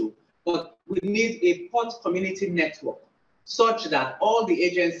this issue, but we need a port community network such that all the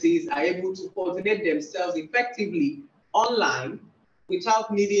agencies are able to coordinate themselves effectively online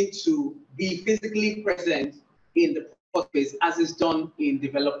without needing to be physically present in the port space, as is done in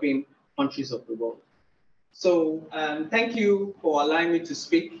developing countries of the world. So thank you for allowing me to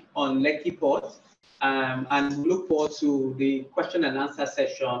speak on Lekki Port, and we look forward to the question and answer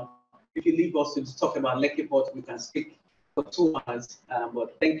session. If you leave us to talk about Lekki Port, we can speak for 2 hours,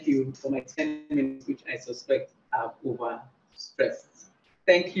 but thank you for my 10 minutes, which I suspect I've overstressed.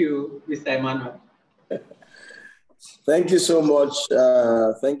 Thank you, Mr. Emmanuel. Thank you so much.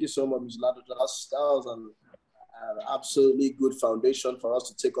 Thank you so much, Ms. Lado. That was an absolutely good foundation for us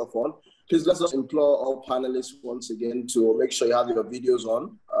to take off on. Please let us implore all panelists once again to make sure you have your videos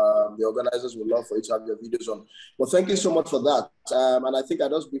on. The organizers would love for you to have your videos on. Well, thank you so much for that. And I think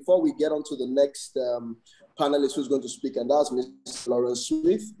before we get on to the next panelist who's going to speak, and that's Mr. Lawrence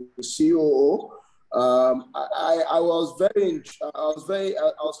Smith, the COO. I was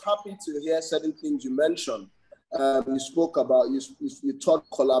happy to hear certain things you mentioned. You spoke about, you taught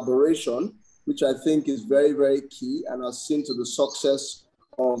collaboration, which I think is very, very key and has seen to the success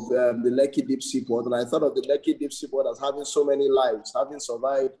of the Lekki Deep Sea Port. And I thought of the Lekki Deep Sea Port as having so many lives, having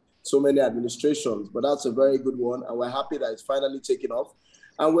survived so many administrations, but that's a very good one. And we're happy that it's finally taken off.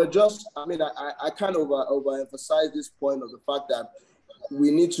 And we're just, I kind of overemphasize this point of the fact that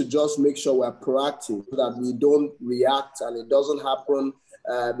we need to just make sure we're proactive, so that we don't react and it doesn't happen.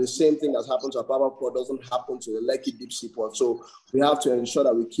 The same thing that's happened to Apapa Port doesn't happen to the Lekki Deep Sea Port. So we have to ensure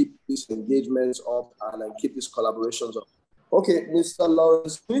that we keep these engagements up and keep these collaborations up. Okay, Mr.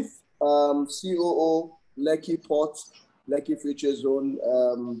 Lawrence Smith, COO, Lekki Port, Lekki Future Zone.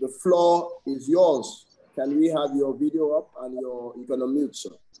 The floor is yours. Can we have your video up and you can unmute, sir?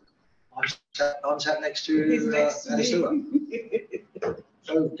 I'm sat next to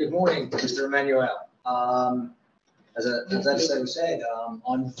So good morning, Mr. Emmanuel. As Eliseo said,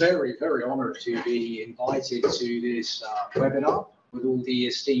 I'm very, very honoured to be invited to this webinar with all the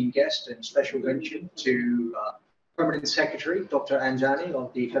esteemed guests, and special mention to Permanent Secretary, Dr. Anjani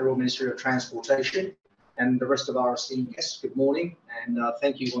of the Federal Ministry of Transportation, and the rest of our esteemed guests. Good morning, and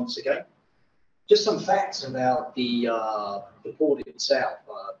thank you once again. Just some facts about the port itself,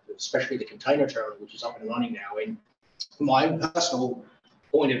 especially the container terminal, which is up and running now. In my own personal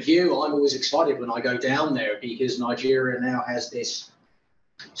point of view, I'm always excited when I go down there, because Nigeria now has this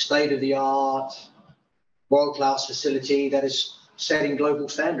state-of-the-art, world-class facility that is setting global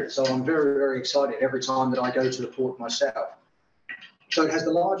standards. So I'm very, very excited every time that I go to the port myself. So it has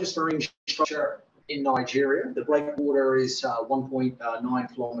the largest marine structure in Nigeria. The breakwater is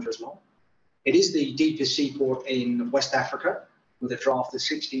 1.9 kilometers long. It is the deepest seaport in West Africa, with a draft of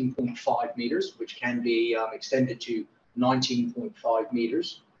 16.5 meters, which can be extended to 19.5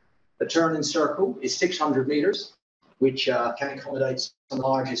 meters. The turn and circle is 600 meters, which can accommodate some of the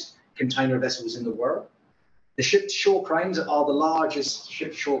largest container vessels in the world. The ship-to-shore cranes are the largest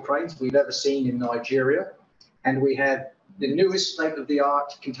ship-to-shore cranes we've ever seen in Nigeria. And we have the newest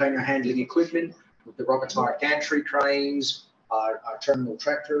state-of-the-art container handling equipment with the rubber-tired gantry cranes, our terminal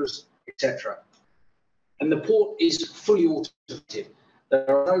tractors, etc. And the port is fully automated. There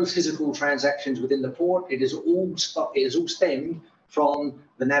are no physical transactions within the port. It is all stemmed from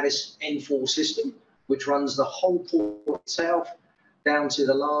the Navis N4 system, which runs the whole port itself down to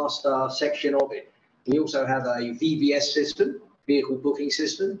the last section of it. We also have a VBS system, vehicle booking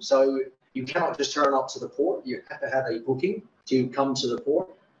system. So you cannot just turn up to the port. You have to have a booking to come to the port.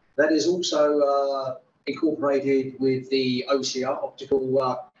 That is also incorporated with the OCR,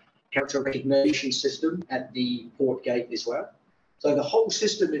 optical character recognition system at the port gate as well. So the whole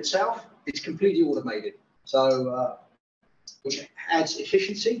system itself is completely automated. So which adds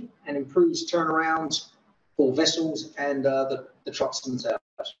efficiency and improves turnarounds for vessels and the trucks themselves.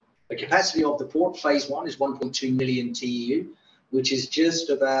 The capacity of the port, phase 1, is 1.2 million TEU, which is just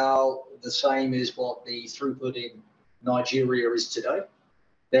about the same as what the throughput in Nigeria is today.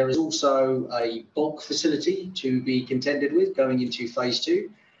 There is also a bulk facility to be contended with going into phase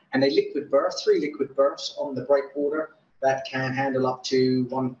 2, and a liquid berth, 3 liquid berths on the breakwater that can handle up to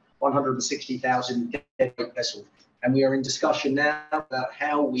 160,000 deadweight vessels. And we are in discussion now about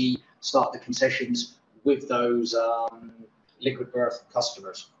how we start the concessions with those liquid berth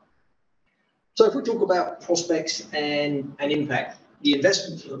customers. So if we talk about prospects and impact, the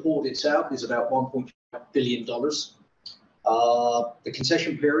investment for the port itself is about $1.5 billion. The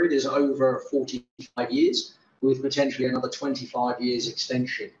concession period is over 45 years, with potentially another 25 years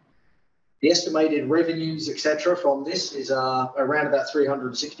extension. The estimated revenues, etc., from this is around about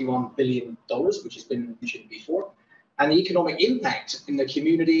 $361 billion, which has been mentioned before. And the economic impact in the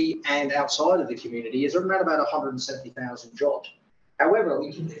community and outside of the community is around about 170,000 jobs. However,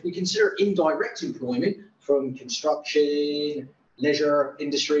 if we consider indirect employment from construction, leisure,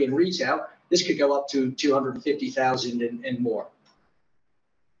 industry, and retail, this could go up to 250,000 and more.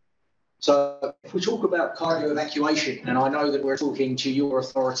 So if we talk about cargo evacuation, and I know that we're talking to your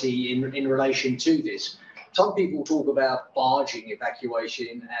authority in relation to this, some people talk about barging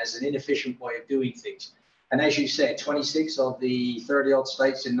evacuation as an inefficient way of doing things. And as you said, 26 of the 30-odd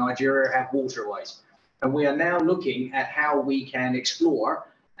states in Nigeria have waterways. And we are now looking at how we can explore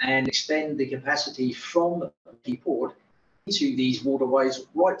and extend the capacity from the port into these waterways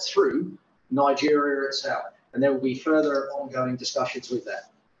right through Nigeria itself. And there will be further ongoing discussions with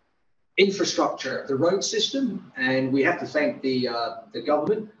that. Infrastructure, the road system, and we have to thank the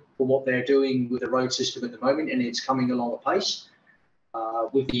government for what they're doing with the road system at the moment, and it's coming along apace.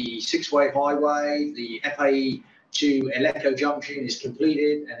 With the 6-way highway, the FAE to Lekki Junction is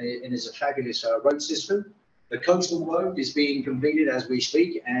completed, and it is a fabulous road system. The coastal road is being completed as we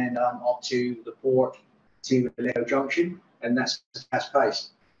speak, and up to the port to Lekki Junction, and that's fast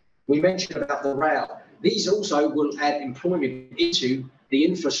paced. We mentioned about the rail. These also will add employment into the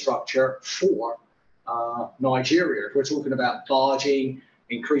infrastructure for Nigeria. If we're talking about barging,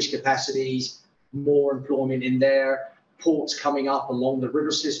 increased capacities, more employment in there, ports coming up along the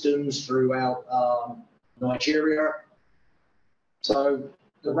river systems throughout Nigeria. So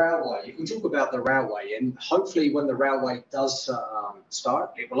the railway, if we talk about the railway, and hopefully when the railway does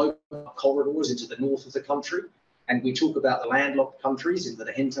start, it will open up corridors into the north of the country. And we talk about the landlocked countries into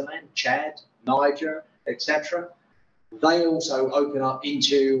the hinterland, Chad, Niger, etc. They also open up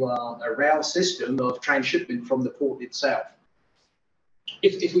into a rail system of transshipment from the port itself.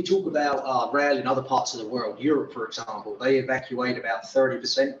 If we talk about rail in other parts of the world, Europe, for example, they evacuate about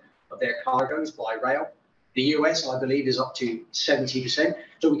 30% of their cargoes by rail. The US, I believe, is up to 70%.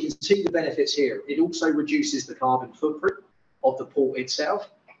 So we can see the benefits here. It also reduces the carbon footprint of the port itself,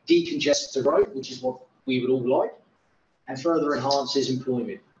 decongests the road, which is what we would all like, and further enhances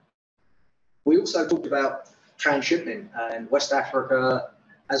employment. We also talked about transshipment and West Africa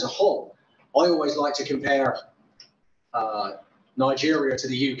as a whole. I always like to compare Nigeria to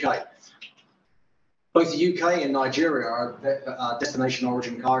the UK. Both the UK and Nigeria are destination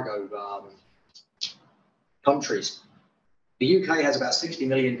origin cargo countries. The UK has about 60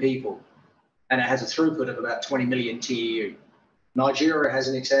 million people, and it has a throughput of about 20 million TEU. Nigeria has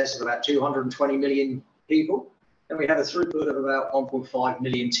an excess of about 220 million people, and we have a throughput of about 1.5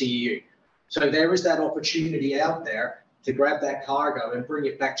 million TEU. So there is that opportunity out there to grab that cargo and bring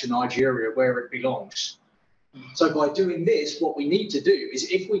it back to Nigeria where it belongs. So by doing this, what we need to do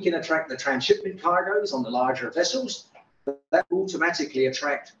is if we can attract the transshipment cargoes on the larger vessels, that will automatically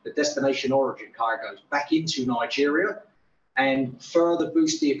attract the destination origin cargoes back into Nigeria and further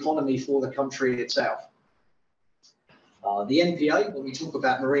boost the economy for the country itself. The NPA, when we talk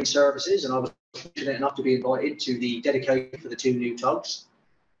about marine services, and I was fortunate enough to be invited to the dedication for the 2 new tugs,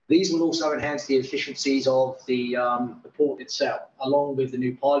 these will also enhance the efficiencies of the port itself, along with the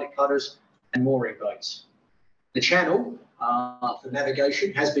new pilot cutters and mooring boats. The channel for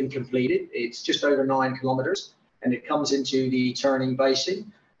navigation has been completed. It's just over 9 kilometres, and it comes into the turning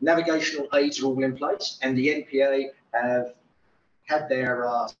basin. Navigational aids are all in place, and the NPA have had their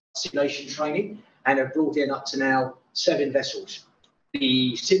simulation training and have brought in up to now 7 vessels.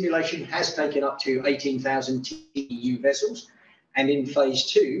 The simulation has taken up to 18,000 TEU vessels, and in phase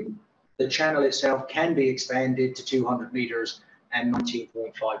 2, the channel itself can be expanded to 200 metres and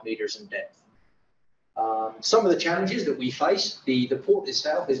 19.5 metres in depth. Some of the challenges that we face, the port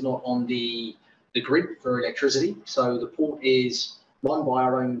itself is not on the grid for electricity, so the port is run by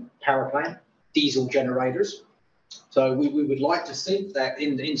our own power plant, diesel generators. So we would like to think that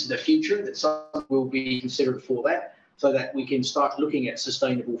into the future that some will be considered for that, so that we can start looking at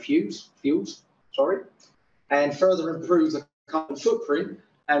sustainable fuels, and further improve the carbon footprint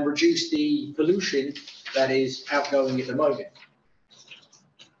and reduce the pollution that is outgoing at the moment.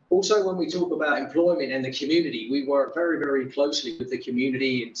 Also, when we talk about employment and the community, we work very, very closely with the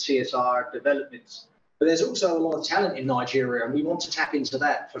community and CSR developments. But there's also a lot of talent in Nigeria, and we want to tap into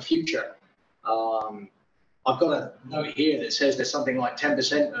that for future. I've got a note here that says there's something like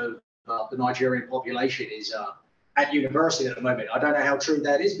 10% of the Nigerian population is at university at the moment. I don't know how true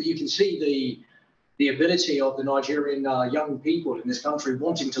that is, but you can see the ability of the Nigerian young people in this country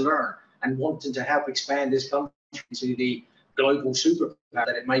wanting to learn and wanting to help expand this country to the global superpower that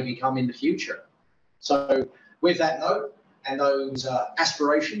it may become in the future. So with that note and those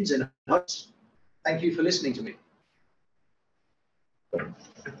aspirations and hopes, thank you for listening to me.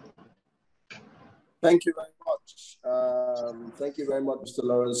 Thank you very much. Thank you very much, Mr.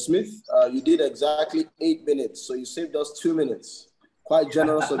 Lawrence Smith. You did exactly 8 minutes, so you saved us 2 minutes. Quite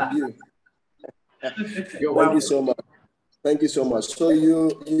generous of you. Thank you so much. Thank you so much. So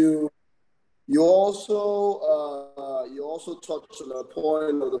you also touched on a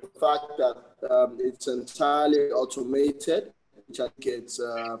point of the fact that it's entirely automated, which I think it's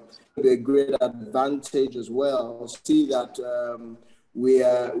a great advantage as well. See that we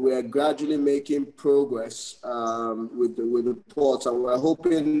are gradually making progress with the ports, and we're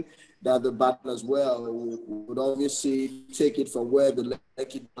hoping that the baton as well would obviously take it from where the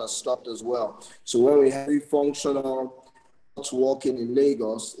Lekki has stopped as well. So when we have functional ports working in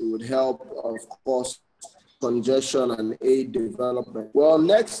Lagos, it would help, of course, congestion and aid development. Well,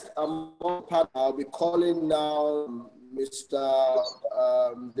 next, I'll be calling now Mr.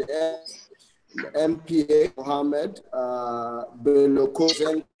 The MPA Mohammed Bello,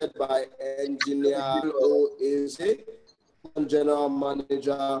 presented by Engineer Oeze, General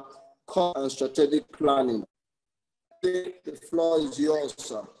Manager, Cost and Strategic Planning. The floor is yours,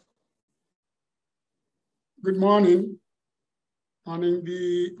 sir. Good morning. Morning,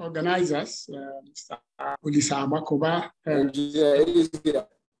 the organizers, Mr. Olisa Abakoba.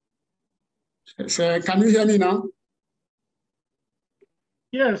 So, can you hear me now?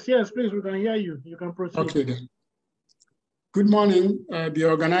 Yes, please, we can hear you. You can proceed. Okay, then. Good morning, the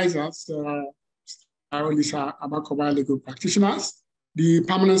organizers, Olisa Abakoba, legal practitioners, the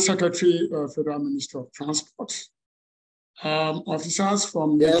Permanent Secretary of Federal Ministry of Transport, officers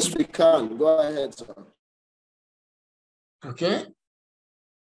from... Yes, we can. Go ahead, sir. Okay.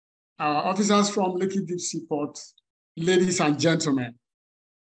 Our officers from Lekki Deep Sea Port, ladies and gentlemen,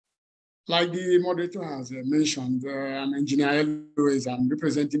 like the moderator has mentioned, I'm Engineer Louis. I'm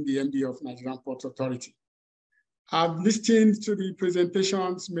representing the MD of Nigerian Port Authority. I've listened to the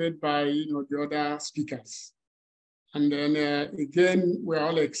presentations made by the other speakers. And then again, we're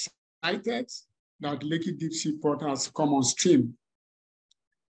all excited that Lekki Deep Sea Port has come on stream.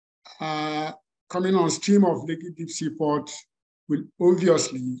 Coming on stream of Lekki Deep Sea Port will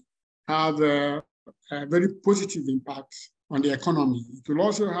obviously have a very positive impact on the economy. It will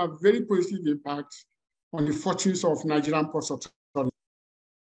also have very positive impact on the fortunes of Nigerian Ports Authority.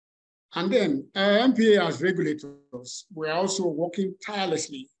 And then MPA as regulators, we're also working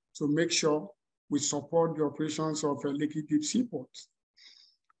tirelessly to make sure we support the operations of Lekki Deep Sea Port.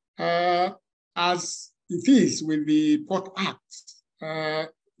 As it is with the Port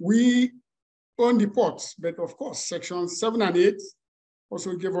Act, we own the ports, but of course, sections 7 and 8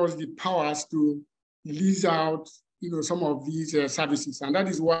 also give us the powers to lease out some of these services. And that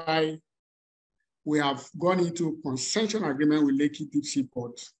is why we have gone into concession agreement with Lekki Deep Sea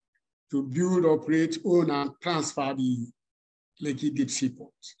Port to build, operate, own, and transfer the Lekki Deep Sea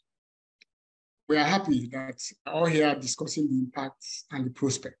Port. We are happy that all here are discussing the impacts and the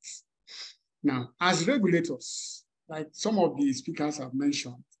prospects. Now, as regulators, like some of the speakers have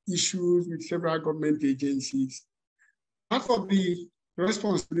mentioned, issues with several government agencies, part of the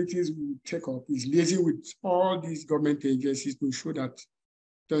responsibilities we take up is liaising with all these government agencies to ensure that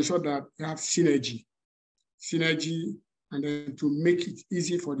we have synergy, and then to make it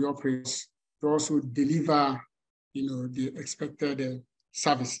easy for the operators to also deliver, the expected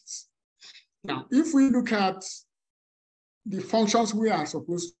services. Now, if we look at the functions we are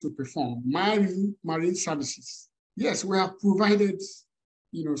supposed to perform, marine services, yes, we have provided,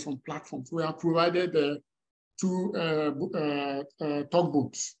 some platforms. We have provided 2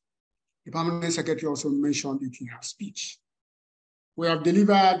 tugboats. The Permanent Secretary also mentioned it in her speech. We have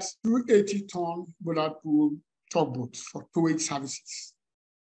delivered 2 80-ton bollard pull tugboats for towage services.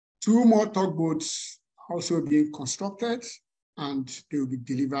 2 more tugboats also being constructed, and they will be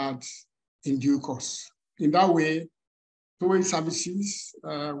delivered in due course. In that way, towage services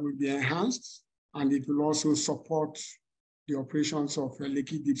will be enhanced, and it will also support the operations of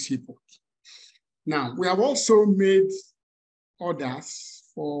Lekki Deep Sea Port. Now, we have also made orders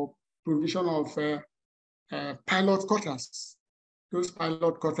for provision of pilot quarters. Those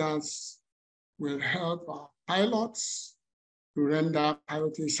pilot quarters will help our pilots to render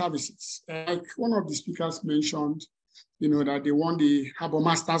piloting services. Like one of the speakers mentioned, that they want the Harbour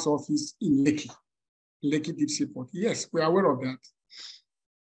Master's office in Lekki Deep Sea Port. Yes, we are aware of that.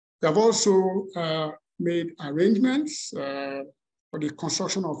 We have also made arrangements for the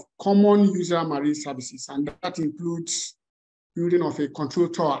construction of common user marine services, and that includes building of a control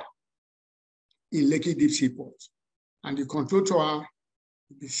tower in Lekki Deep Sea Port. And the control tower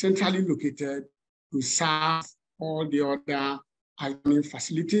will be centrally located to serve all the other iconic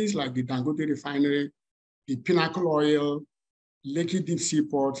facilities like the Dangote Refinery, the Pinnacle Oil, Lekki Deep Sea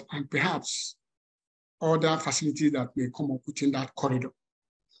Port, and perhaps other facilities that may come up within that corridor.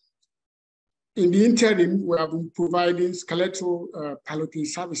 In the interim, we have been providing skeletal piloting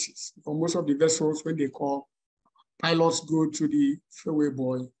services for most of the vessels. When they call, pilots go to the fairway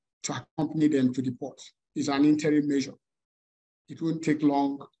buoy to accompany them to the port. It's an interim measure. It won't take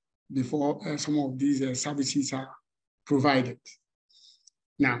long before some of these services are provided.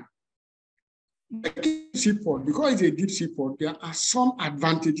 Now, the deep sea port, because it's a deep sea port, there are some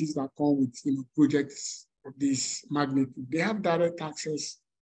advantages that come with projects of this magnitude. They have direct access.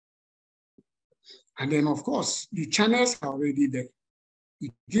 And then, of course, the channels are already there.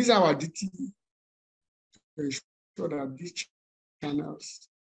 It is our duty to ensure that these channels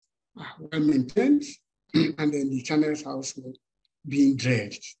are well maintained, and then the channels are also being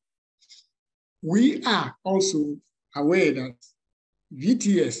dredged. We are also aware that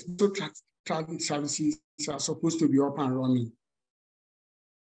VTS, traffic services, are supposed to be up and running.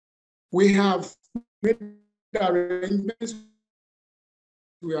 We have made arrangements.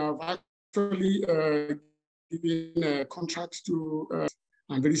 We have actually given contracts to,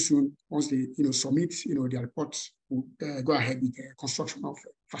 and very soon, once they submit their reports, we'll go ahead with the construction of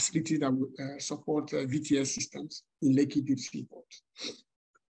facilities that will support VTS systems in Lekki Deep Sea Port.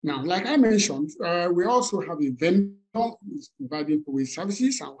 Now, like I mentioned, we also have a vendor who is providing towage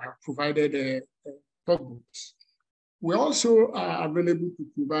services, and we have provided tugboats. We also are available to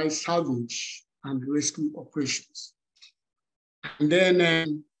provide salvage and rescue operations. And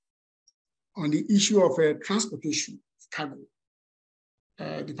then on the issue of transportation of cargo,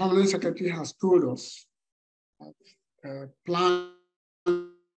 the Permanent Secretary has told us plans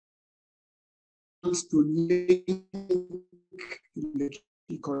to link the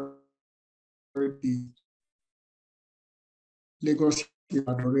Lagos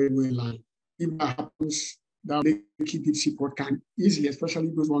railway line. If that happens, that Lekki Deep Sea Port can easily,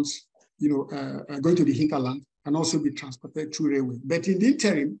 especially those ones going to the hinterland, can also be transported through railway. But in the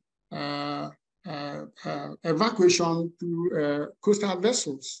interim, evacuation to coastal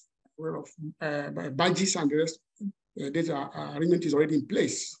vessels, barges and the rest, data arrangement is already in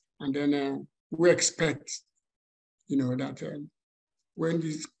place. And then we expect, that when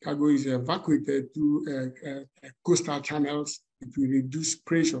this cargo is evacuated through coastal channels, it will reduce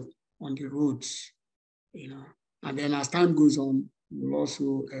pressure on the roads, And then as time goes on, we'll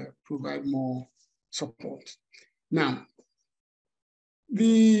also provide more support. Now,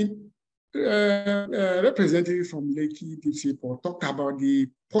 the representative from Lekki Deep Sea Port talked about the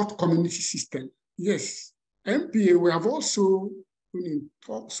port community system. Yes, MPA, we have also been in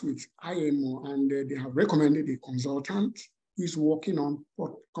talks with IMO, and they have recommended a consultant who is working on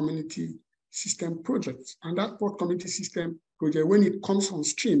port community system project. And that port community system project, when it comes on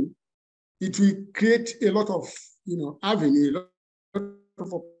stream, it will create a lot of avenue, a lot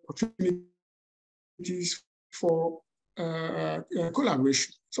of opportunities for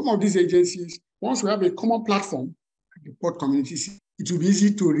collaboration. Some of these agencies, once we have a common platform, the port communities, it will be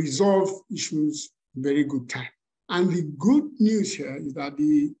easy to resolve issues in very good time. And the good news here is that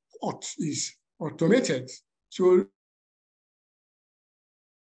the port is automated. So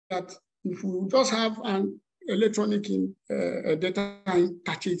that if we just have an electronic data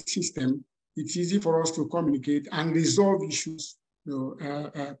interchange system, it's easy for us to communicate and resolve issues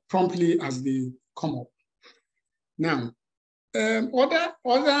promptly as they come up. Now,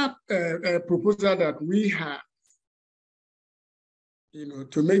 other proposal that we have,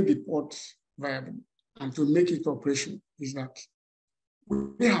 to make the port viable and to make it operational is that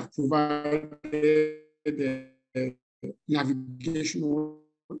we have provided navigational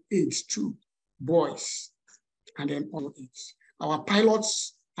aids to buoys and then all aids. Our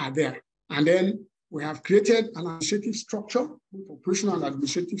pilots are there. And then we have created an administrative structure, both operational and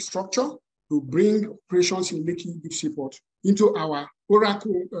administrative structure, to bring operations in Lekki Deep Sea Port into our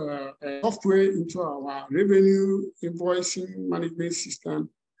Oracle software, into our revenue invoicing management system,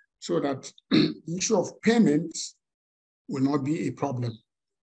 so that the issue of payments will not be a problem.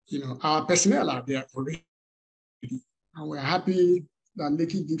 Our personnel are there already, and we're happy that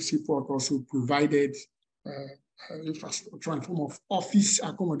Lekki Deep Sea Port also provided infrastructure in form of office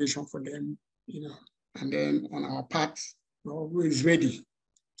accommodation for them, and then on our part, we're always ready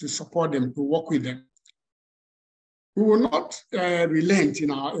to support them, to work with them. We will not relent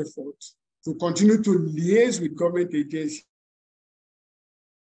in our efforts to continue to liaise with government agencies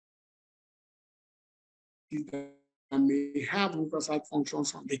that may have oversight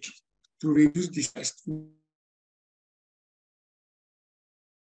functions on Lekki to reduce this.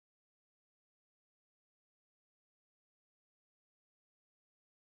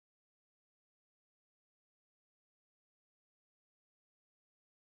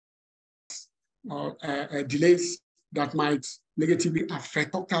 Or delays that might negatively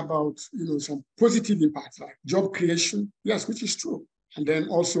affect. Talked about some positive impacts like job creation, yes, which is true, and then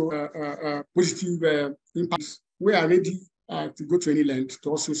also positive impacts. We are ready to go to any length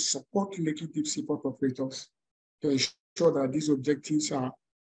to also support Lekki Deep Sea Port operators to ensure that these objectives are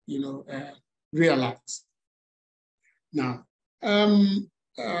realized. Now,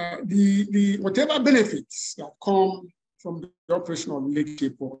 the whatever benefits that come from the operation of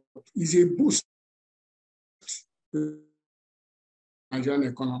Lekki Port is a boost to the Nigerian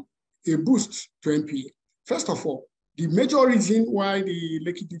economy, a boost to NPA. First of all, the major reason why the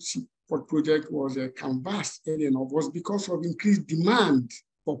Lekki Deep Sea Port project was canvassed early enough was because of increased demand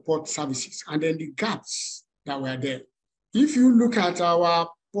for port services and then the gaps that were there. If you look at our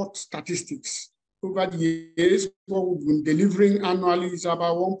port statistics over the years, what we've been delivering annually is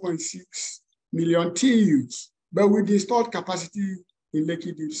about 1.6 million TEUs. But with the installed capacity in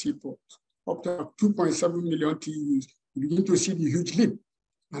Lekki Deep Sea Port, up to 2.7 million TEUs, we begin to see the huge leap.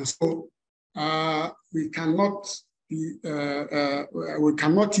 And so we cannot in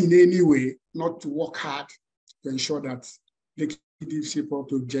any way not to work hard to ensure that Lekki Deep Sea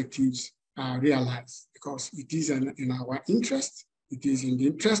Port objectives are realized, because it is in our interest, it is in the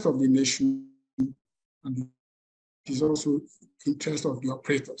interest of the nation, and it is also in the interest of the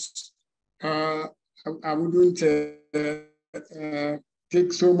operators. I wouldn't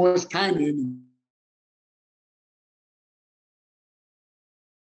take so much time in.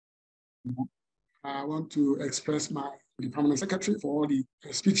 I want to express the Permanent Secretary for all the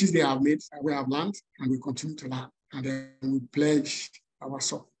speeches they have made. We have learned and we continue to learn. And then we pledge our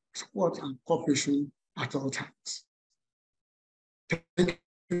support and cooperation at all times. Thank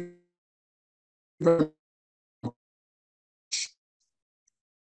you very much.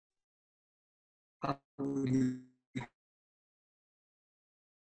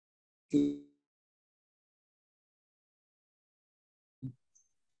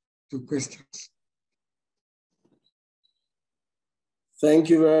 To questions. Thank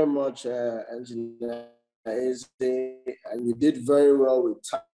you very much, Engineer Eze, and you did very well with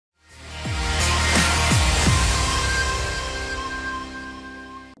time.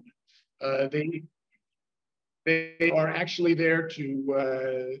 They are actually there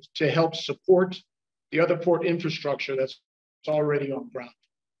to help support the other port infrastructure that's already on ground.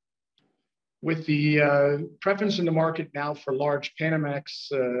 With the preference in the market now for large Panamax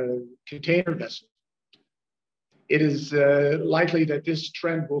container vessels, it is likely that this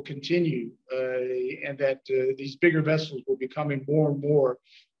trend will continue and that these bigger vessels will be coming more and more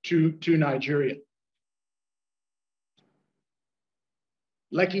to Nigeria.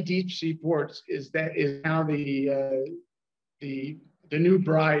 Lekki Deep Sea Port is now the new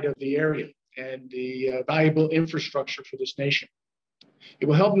bride of the area and the valuable infrastructure for this nation. It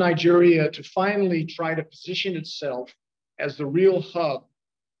will help Nigeria to finally try to position itself as the real hub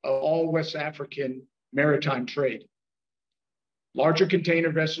of all West African maritime trade. Larger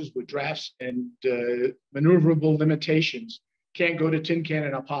container vessels with drafts and maneuverable limitations can't go to Tin Can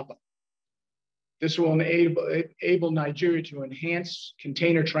and Apapa. This will enable Nigeria to enhance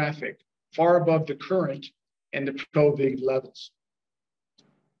container traffic far above the current and the pre-COVID levels.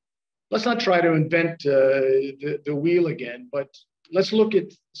 Let's not try to invent the wheel again, but let's look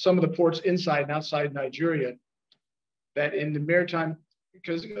at some of the ports inside and outside Nigeria that in the maritime,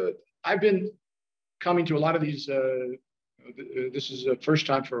 because I've been coming to a lot of these, this is the first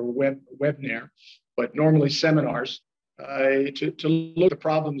time for a webinar, but normally seminars, to look at the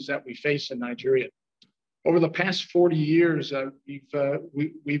problems that we face in Nigeria. Over the past 40 years,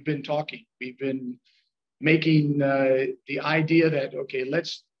 we've been talking. We've been making the idea that, okay,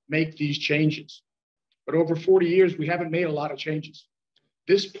 let's make these changes. But over 40 years, we haven't made a lot of changes.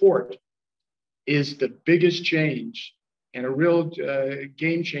 This port is the biggest change and a real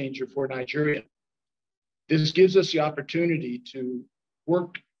game changer for Nigeria. This gives us the opportunity to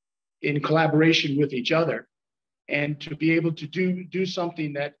work in collaboration with each other and to be able to do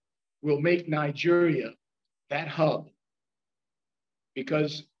something that will make Nigeria that hub.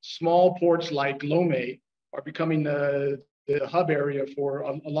 Because small ports like Lome are becoming the hub area for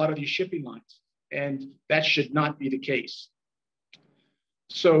a lot of these shipping lines, and that should not be the case.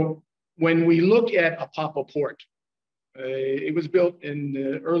 So when we look at Apapa Port, it was built in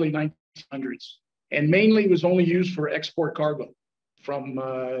the early 1900s, and mainly was only used for export cargo from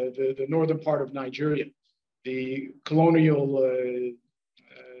the northern part of Nigeria. The colonial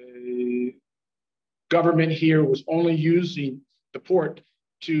government here was only using the port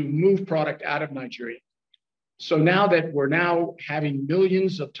to move product out of Nigeria. So now that we're now having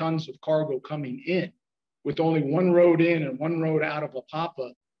millions of tons of cargo coming in with only one road in and one road out of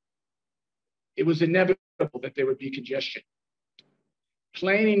Apapa, it was inevitable that there would be congestion.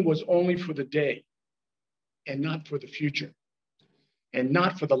 Planning was only for the day and not for the future and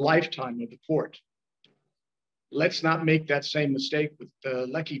not for the lifetime of the port. Let's not make that same mistake with the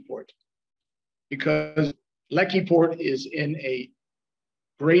Lekki Port, because Lekki Port is in a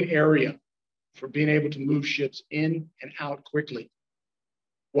great area for being able to move ships in and out quickly.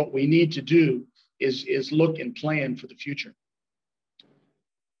 What we need to do is look and plan for the future.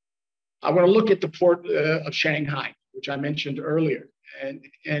 I want to look at the port of Shanghai, which I mentioned earlier, and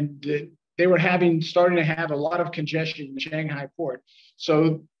they were starting to have a lot of congestion in the Shanghai port.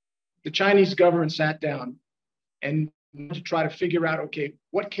 So the Chinese government sat down and to try to figure out, okay,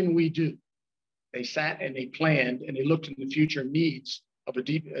 what can we do? They sat and they planned and they looked at the future needs of a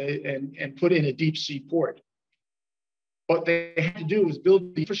deep and put in a deep sea port. What they had to do was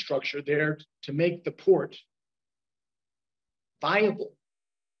build the infrastructure there to make the port viable.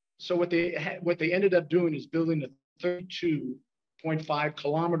 So what they ended up doing is building a 32.5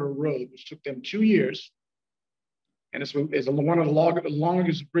 kilometer road, which took them 2 years, and this is one of the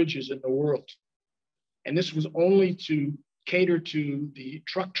longest bridges in the world. And this was only to cater to the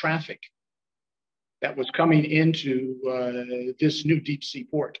truck traffic that was coming into this new deep sea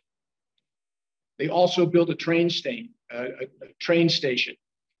port. They also built a train station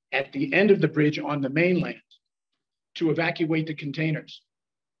at the end of the bridge on the mainland to evacuate the containers.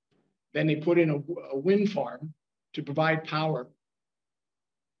 Then they put in a wind farm to provide power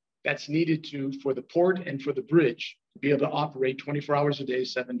that's needed for the port and for the bridge to be able to operate 24 hours a day,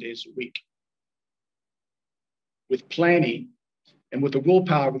 7 days a week. With planning and with the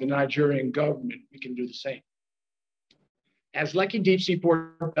willpower of the Nigerian government, we can do the same. As Lekki Deep Sea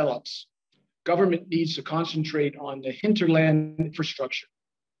Port develops, government needs to concentrate on the hinterland infrastructure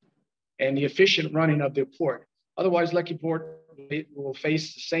and the efficient running of the port. Otherwise, Lekki Port will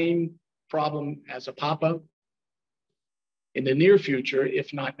face the same problem as Apapa in the near future,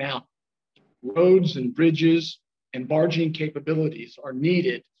 if not now. Roads and bridges and barging capabilities are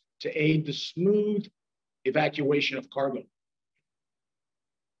needed to aid the smooth evacuation of cargo.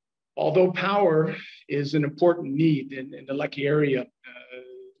 Although power is an important need in the Lekki area,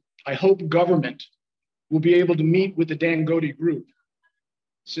 I hope government will be able to meet with the Dangote Group,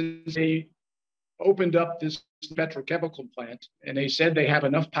 since they opened up this petrochemical plant and they said they have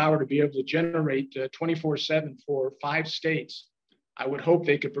enough power to be able to generate 24/7 for 5 states. I would hope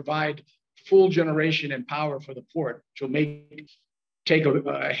they could provide full generation and power for the port, which will take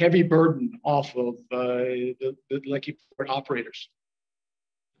a heavy burden off of the Lekki Port operators.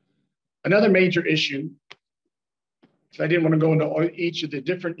 Another major issue So I didn't want to go into each of the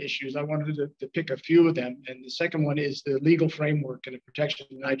different issues. I wanted to pick a few of them. And the second one is the legal framework and the protection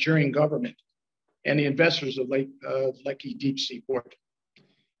of the Nigerian government and the investors of Lekki Deep Sea Port.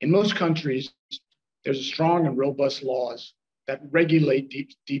 In most countries, there's a strong and robust laws that regulate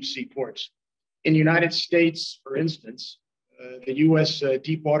deep sea ports. In the United States, for instance, the U.S.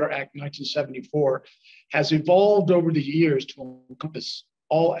 Deepwater Act 1974 has evolved over the years to encompass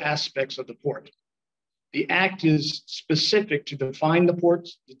all aspects of the port. The act is specific to define the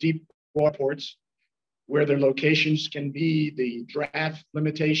ports, the deep water ports, where their locations can be, the draft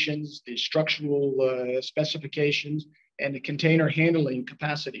limitations, the structural specifications, and the container handling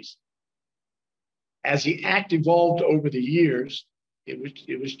capacities. As the act evolved over the years, it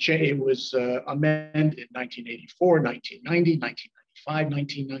was amended in 1984, 1990, 1995,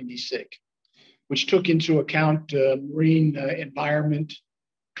 1996, which took into account marine environment,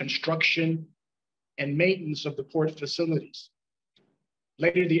 construction, and maintenance of the port facilities.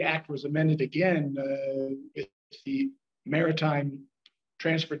 Later, the act was amended again with the Maritime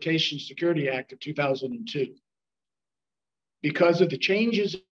Transportation Security Act of 2002. Because of the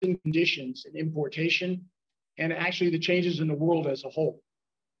changes in conditions in importation and actually the changes in the world as a whole.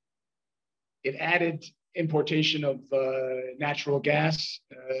 It added importation of natural gas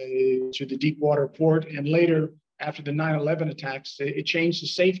to the deepwater port, and later, after the 9/11 attacks, it changed the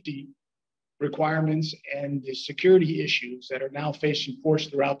safety requirements and the security issues that are now facing ports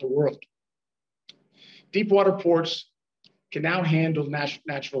throughout the world. Deepwater ports can now handle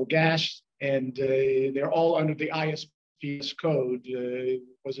natural gas, and they're all under the ISPS code,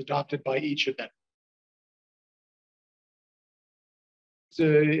 was adopted by each of them.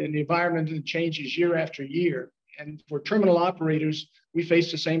 And the environment changes year after year. And for terminal operators, we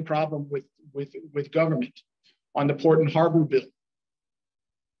face the same problem with government on the Port and Harbor Bill.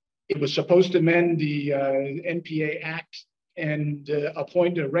 It was supposed to amend the NPA Act and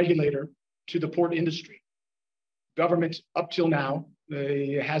appoint a regulator to the port industry. Government, up till now,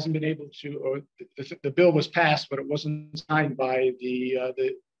 hasn't been able to, or the bill was passed, but it wasn't signed by the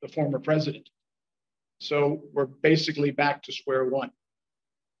former president. So we're basically back to square one.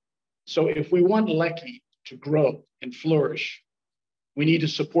 So if we want Lekki to grow and flourish, we need to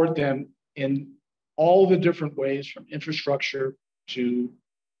support them in all the different ways, from infrastructure to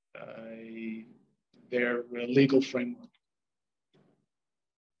their legal framework.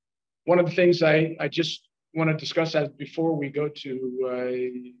 One of the things I just want to discuss as before we go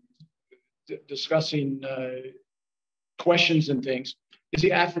to discussing questions and things is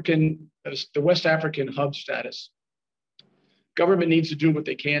the West African hub status. Government needs to do what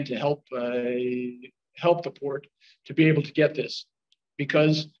they can to help the port to be able to get this,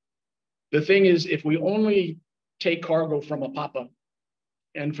 because the thing is, if we only take cargo from Apapa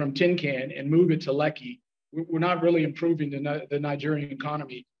and from Tin Can and move it to Lekki, we're not really improving the Nigerian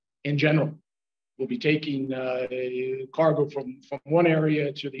economy in general. We'll be taking cargo from one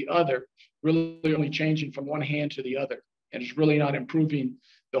area to the other, really only changing from one hand to the other, and it's really not improving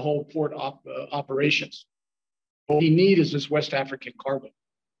the whole port operations. What we need is this West African cargo.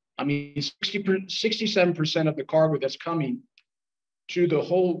 I mean, 67% of the cargo that's coming to the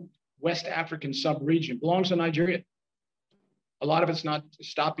whole West African sub-region belongs to Nigeria. A lot of it's not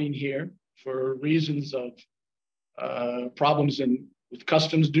stopping here for reasons of problems with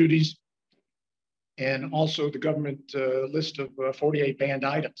customs duties, and also the government list of 48 banned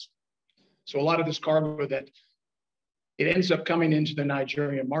items. So a lot of this cargo that it ends up coming into the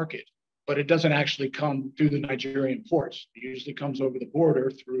Nigerian market, but it doesn't actually come through the Nigerian ports. It usually comes over the border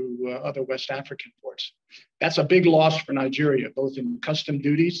through other West African ports. That's a big loss for Nigeria, both in custom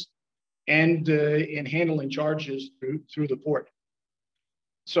duties and in handling charges through the port.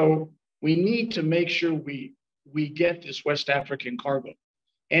 So we need to make sure we get this West African cargo,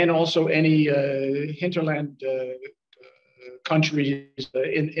 and also any hinterland countries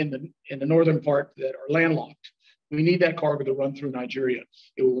in the northern part that are landlocked. We need that cargo to run through Nigeria.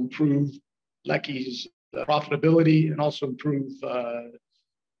 It will improve Lekki's profitability and also improve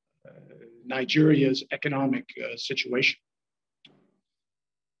Nigeria's economic situation.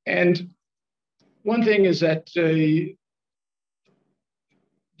 And one thing is that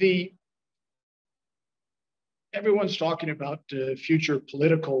everyone's talking about future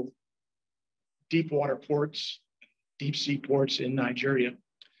political deep water ports, deep sea ports in Nigeria.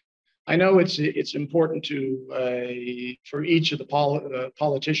 I know it's important for each of the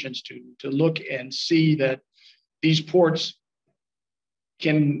politicians to look and see that these ports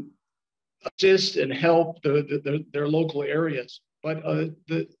can assist and help their local areas, but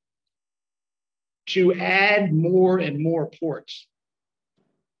to add more and more ports,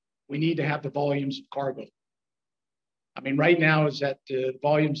 we need to have the volumes of cargo. I mean, right now is that the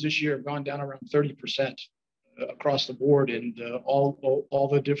volumes this year have gone down around 30% across the board, and all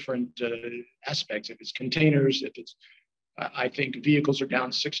the different aspects. If it's containers, if it's, I think vehicles are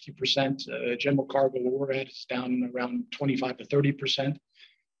down 60%. General cargo overhead is down around 25 to 30%.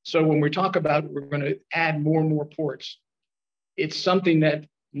 So when we talk about we're going to add more and more ports, it's something that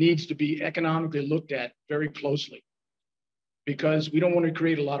needs to be economically looked at very closely, because we don't want to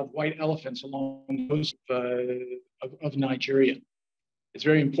create a lot of white elephants along the coast of Nigeria. It's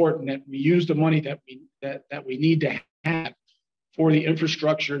very important that we use the money that we need to have for the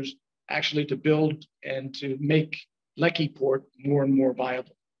infrastructures actually to build and to make Lekki Port more and more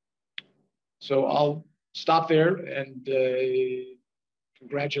viable. So I'll stop there and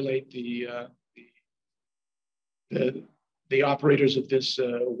congratulate the operators of this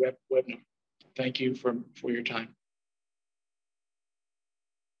webinar. Thank you for your time.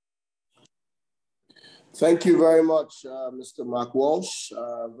 Thank you very much, Mr. Mark Walsh.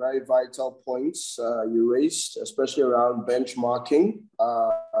 Very vital points you raised, especially around benchmarking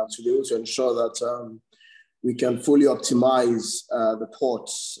to be able to ensure that we can fully optimize the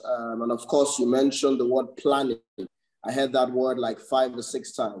ports. And of course, you mentioned the word planning. I heard that word like 5 or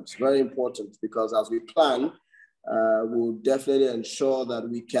 6 times. Very important, because as we plan, we'll definitely ensure that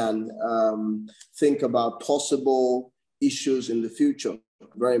we can think about possible issues in the future.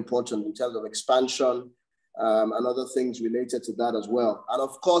 Very important in terms of expansion and other things related to that as well. And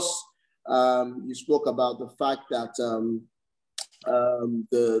of course, you spoke about the fact that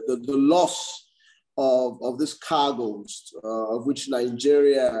the loss of this cargoes, of which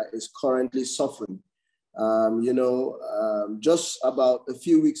Nigeria is currently suffering. Just about a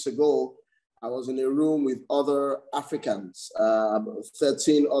few weeks ago, I was in a room with other Africans.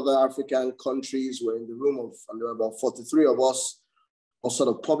 13 other African countries were in the room and there were about 43 of us, all sort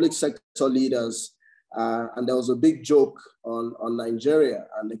of public sector leaders. And there was a big joke on Nigeria,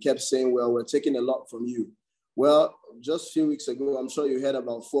 and they kept saying, well, we're taking a lot from you. Well, just a few weeks ago, I'm sure you heard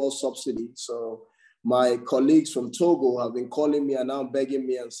about fuel subsidy. So my colleagues from Togo have been calling me and now begging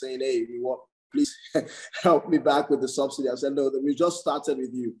me and saying, hey, please help me back with the subsidy. I said, no, we just started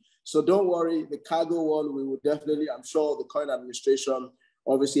with you. So don't worry, the cargo one, we will definitely, I'm sure the current administration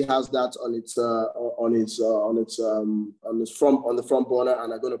obviously has that on the front burner,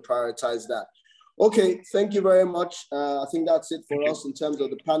 and are going to prioritize that. Okay, thank you very much. I think that's it for us in terms of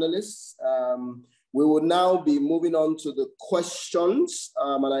the panelists. We will now be moving on to the questions.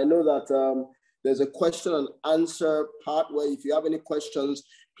 And I know that there's a question and answer part where if you have any questions,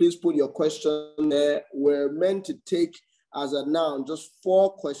 please put your question there. We're meant to take as a noun just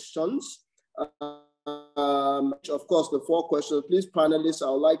 4 questions. Of course, the 4 questions, please panelists, I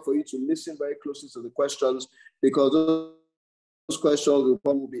would like for you to listen very closely to the questions, because those questions we'll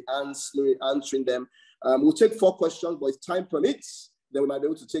probably be answering them. We'll take 4 questions, but if time permits, then we might be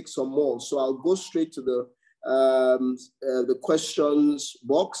able to take some more. So I'll go straight to the questions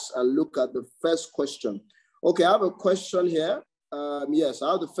box and look at the first question. Okay, I have a question here. Yes,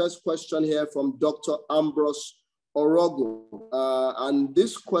 I have the first question here from Dr. Ambrose Orogo. And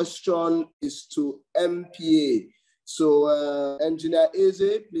this question is to MPA. So Engineer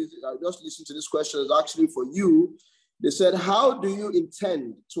Eze, please just listen to this question. It's actually for you. They said, how do you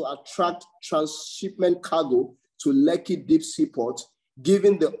intend to attract transshipment cargo to Lekki Deep Sea Port,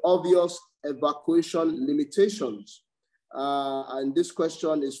 given the obvious evacuation limitations? And this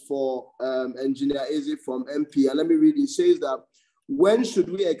question is for Engineer Eze from MP. And let me read, it says that, when should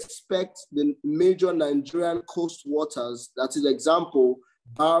we expect the major Nigerian coast waters, that is example,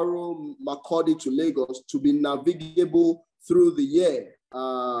 Barrow, Makurdi to Lagos, to be navigable through the year?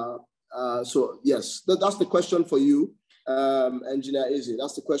 So yes, that's the question for you, Engineer Eze.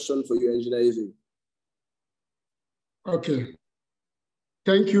 That's the question for you, Engineer Eze. Okay.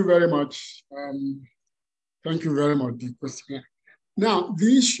 Thank you very much. Thank you very much. Now,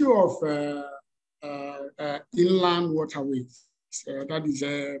 the issue of inland waterways, that is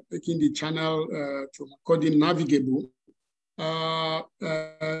making the channel to Makurdi navigable.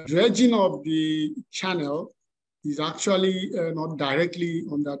 Dredging of the channel is actually not directly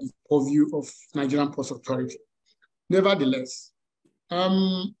under the purview of Nigerian Ports Authority. Nevertheless,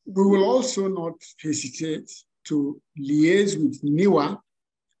 we will also not hesitate to liaise with NIWA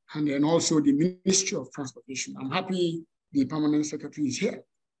and then also the Ministry of Transportation. I'm happy the Permanent Secretary is here.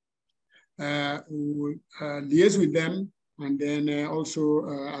 We will liaise with them and then also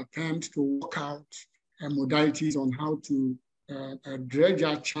attempt to work out modalities on how to dredge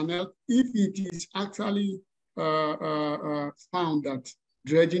our channel if it is actually found that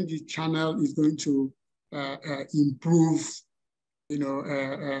dredging the channel is going to improve,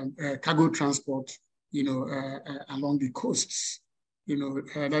 cargo transport along the coasts.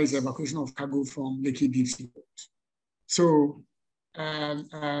 That is evacuation of cargo from Lekki Deep Sea Port. So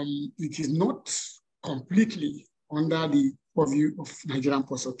it is not completely under the purview of Nigerian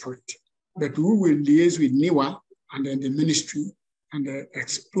Ports Authority, but we will liaise with NIWA and then the ministry and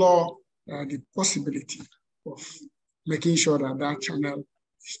explore the possibility of making sure that that channel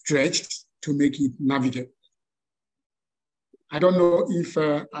is stretched to make it navigable. I don't know if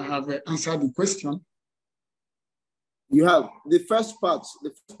I have answered the question. You have. The first part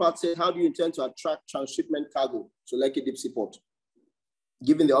says, how do you intend to attract transshipment cargo to Lekki Deep Sea Port,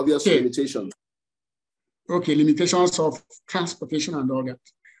 given the obvious limitations? Okay, limitations of transportation and all that.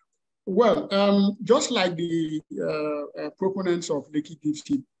 Well, just like the proponents of Lekki Deep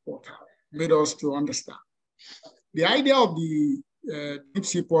Sea Port made us to understand, the idea of the Deep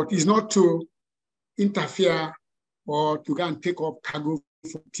Sea Port is not to interfere or to go and take up cargo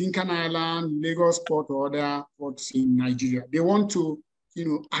from Tinkan Island, Lagos Port, or other ports in Nigeria. They want to,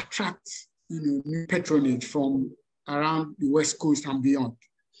 attract, new patronage from around the West Coast and beyond.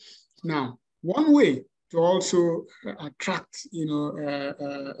 Now, one way to also attract,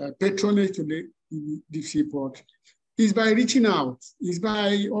 patronage to the Deep Sea Port is by reaching out, is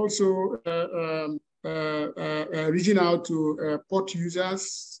by also reaching out to port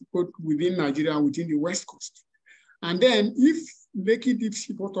users both within Nigeria and within the West Coast. And then if Lekki Deep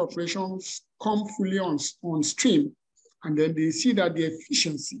Sea Port operations come fully on stream, and then they see that the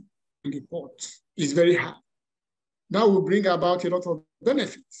efficiency in the port is very high, that will bring about a lot of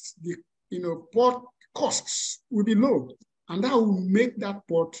benefits. The port costs will be low, and that will make that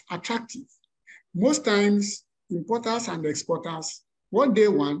port attractive. Most times, importers and exporters, what they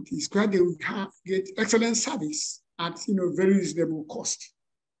want is where they will get excellent service at very reasonable cost.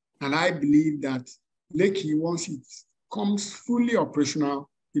 And I believe that Lekki, once it comes fully operational,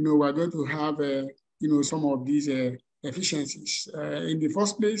 we're going to have some of these efficiencies. In the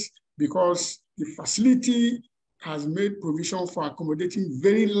first place, because the facility has made provision for accommodating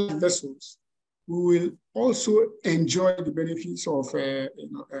very large vessels, we will also enjoy the benefits of the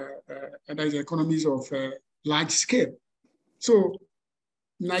economies of large scale. So,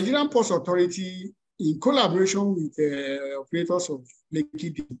 Nigerian Ports Authority, in collaboration with the operators of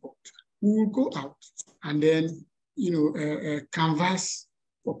Lekki Deep Port, we will go out and then, canvas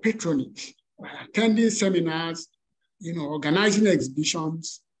for patronage, attending seminars, organizing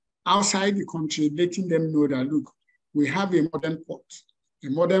exhibitions outside the country, letting them know that, look, we have a modern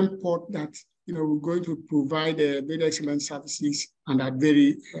port that, we're going to provide very excellent services and at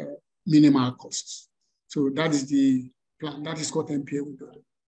very minimal costs. So that is the plan. That is what NPA will do.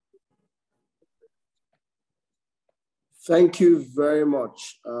 Thank you very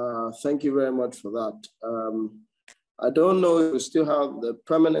much. Thank you very much for that. I don't know if we still have the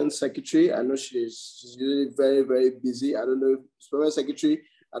permanent secretary. I know she's usually very, very busy. I don't know if permanent secretary,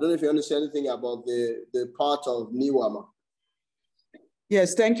 I don't know if you want to say anything about the part of NIWAMA.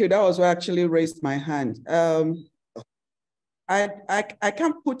 Yes, thank you. That was what actually raised my hand. I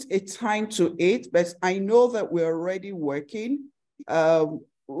can't put a time to it, but I know that we're already working.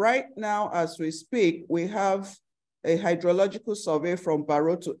 Right now, as we speak, we have a hydrological survey from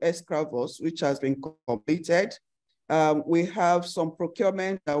Barrow to Escravos, which has been completed. We have some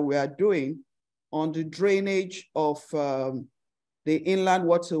procurement that we are doing on the drainage of the inland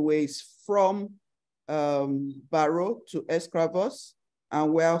waterways from Barrow to Escravos.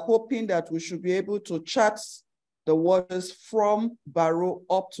 And we are hoping that we should be able to chart the waters from Barrow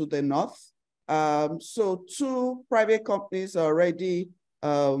up to the north. So 2 private companies are already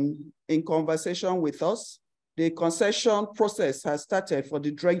in conversation with us. The concession process has started for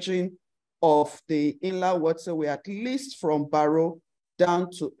the dredging of the inland waterway, at least from Barrow down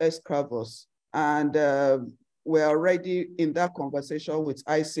to Escravos. And we're already in that conversation with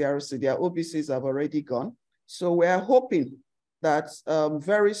ICRC. Their OBCs have already gone. So we're hoping that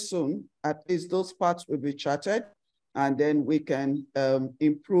very soon, at least those parts will be charted, and then we can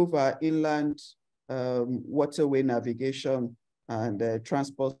improve our inland waterway navigation and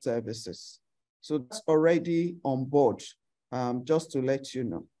transport services. So that's already on board, just to let you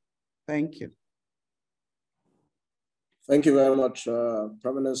know. Thank you. Thank you very much,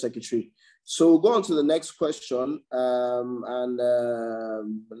 Permanent Secretary. So we'll go on to the next question.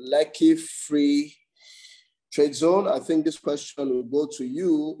 Lekki Free Trade Zone, I think this question will go to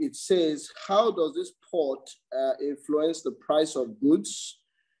you. It says, how does this port influence the price of goods?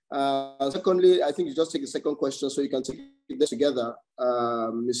 Secondly, I think you just take a second question so you can take this together,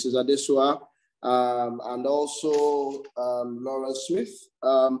 Mrs. Adesua, and also Lawrence Smith.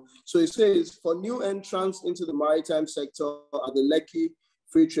 So it says, for new entrants into the maritime sector at the Lekki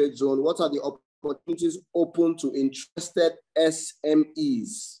Free Trade Zone, what are the opportunities open to interested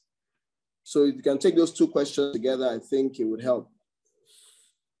SMEs? So if you can take those two questions together, I think it would help.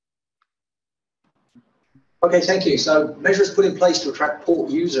 Okay, thank you. So measures put in place to attract port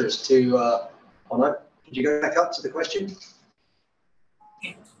users to, could you go back up to the question?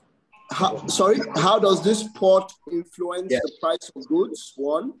 How does this port influence the price of goods?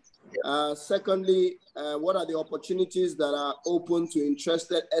 One. Secondly, what are the opportunities that are open to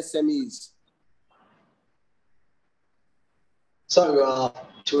interested SMEs? So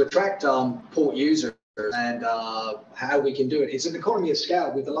to attract port users and how we can do it, it's an economy of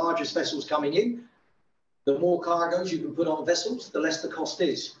scale. With the largest vessels coming in, the more cargoes you can put on vessels, the less the cost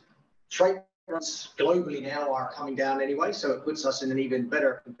is. Freight rates globally now are coming down anyway, so it puts us in an even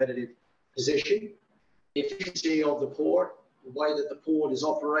better competitive position. The efficiency of the port, the way that the port is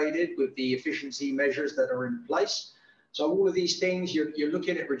operated with the efficiency measures that are in place. So all of these things, you're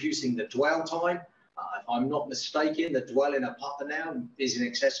looking at reducing the dwell time. If I'm not mistaken, the dwell in a puffer now is in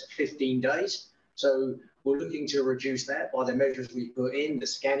excess of 15 days. So we're looking to reduce that by the measures we put in, the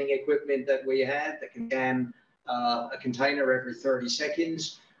scanning equipment that we have that can scan a container every 30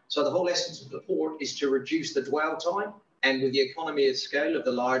 seconds. So the whole essence of the port is to reduce the dwell time. And with the economy of scale of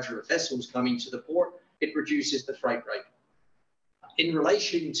the larger vessels coming to the port, it reduces the freight rate. In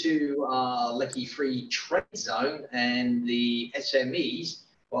relation to Lekki Free Trade Zone and the SMEs,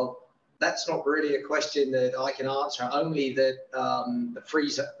 well, that's not really a question that I can answer, only that the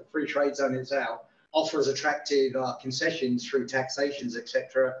free trade zone itself offers attractive concessions through taxations,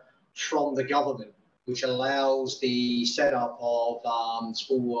 etc., from the government, which allows the setup of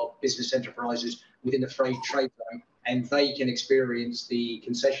small business enterprises within the free trade zone, and they can experience the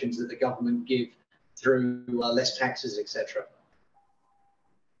concessions that the government give through less taxes, etc.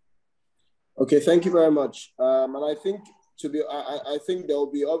 Okay, thank you very much. And I think I think there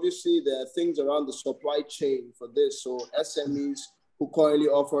will be there are things around the supply chain for this. So SMEs who currently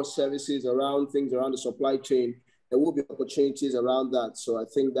offer services around things around the supply chain, there will be opportunities around that. So I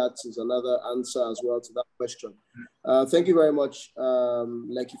think that is another answer as well to that question. Thank you very much,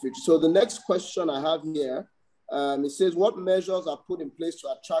 Lekki. So the next question I have here, it says, what measures are put in place to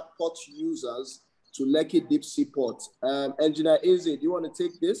attract port users to Lekki Deep Sea Port? Engineer Eze, do you want to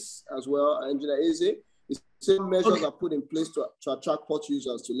take this as well? Engineer Eze, the same measures are put in place to attract port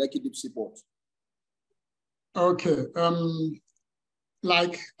users to Lekki Deep Sea Port. Okay.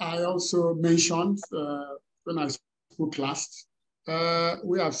 Like I also mentioned when I spoke last,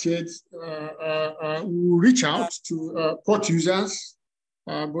 we have said we reach out to port users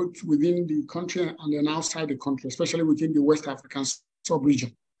both within the country and then outside the country, especially within the West African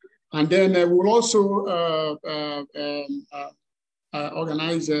sub-region. And then we'll also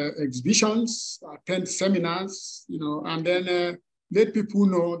organize exhibitions, attend seminars, and then let people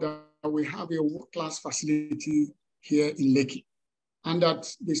know that we have a world-class facility here in Lekki, and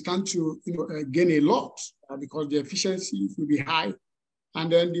that they stand to gain a lot because the efficiency will be high,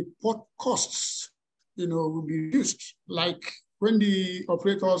 and then the port costs, will be reduced. Like when the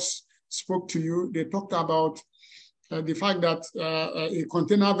operators spoke to you, they talked about the fact that a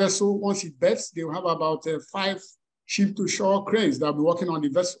container vessel, once it berths, they will have about 5 ship-to-shore cranes that will be working on the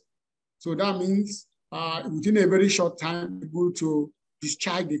vessel. So that means within a very short time, able to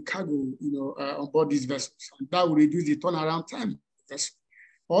discharge the cargo, on board these vessels. And that will reduce the turnaround time.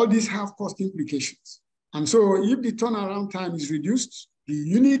 All these have cost implications. And so if the turnaround time is reduced, the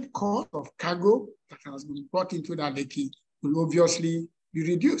unit cost of cargo that has been brought into that Lekki will obviously be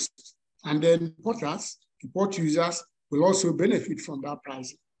reduced. And then porters, the port users, will also benefit from that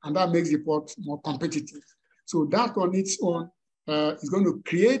pricing. And that makes the port more competitive. So that on its own is going to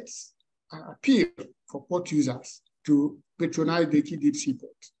create appeal for port users to patronize the Lekki Deep Sea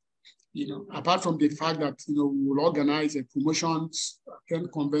Port. Apart from the fact that we will organize promotions,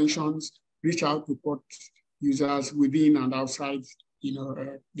 attend conventions, reach out to port users within and outside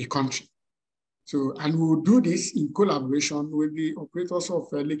the country. So, and we'll do this in collaboration with the operators of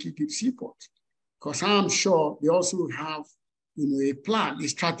Lekki Deep Sea Port, because I'm sure they also have a plan, a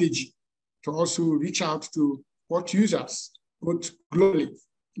strategy to also reach out to port users, both globally,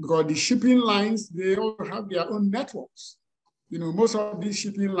 because the shipping lines, they all have their own networks. Most of these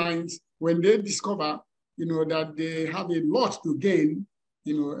shipping lines, when they discover, that they have a lot to gain,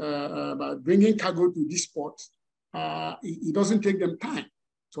 by bringing cargo to this port, it doesn't take them time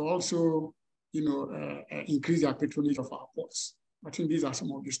to also, increase their patronage of our ports. I think these are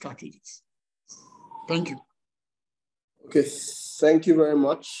some of the strategies. Thank you. Okay, thank you very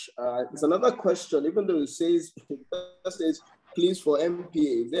much. There's another question, even though it says, please, for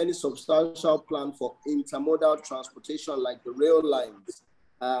MPA, is there any substantial plan for intermodal transportation like the rail lines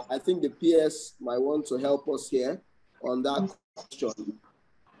I think the PS might want to help us here on that question.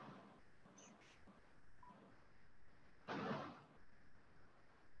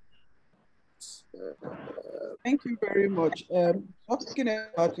 Thank you very much. Talking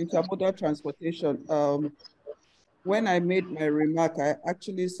about intermodal transportation, when I made my remark, I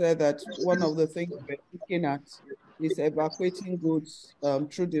actually said that one of the things we're looking at is evacuating goods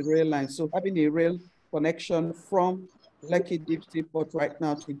through the rail line. So having a rail connection from Lekki Deep Sea Port right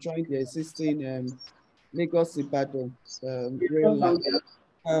now to join the existing Lagos-Ibadan rail line.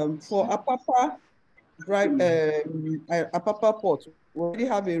 For Apapa Apapa Port, we already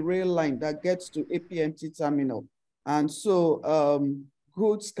have a rail line that gets to APMT terminal. And so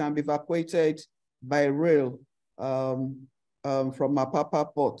goods can be evacuated by rail from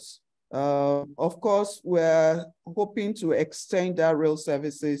Apapa Port. Of course, we're hoping to extend our rail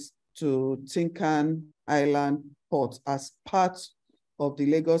services to Tinkan Island Port as part of the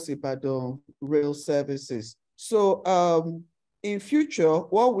Lagos-Ibadan rail services. So in future,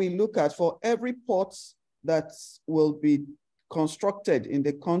 what we look at for every port that will be constructed in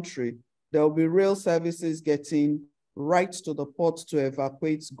the country, there will be rail services getting right to the port to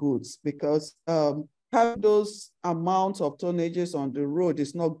evacuate goods, because having those amounts of tonnages on the road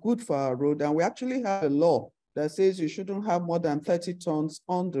is not good for our road. And we actually have a law that says you shouldn't have more than 30 tons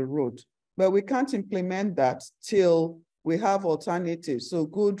on the road. But we can't implement that till we have alternatives. So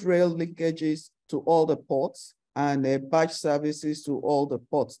good rail linkages to all the ports and batch services to all the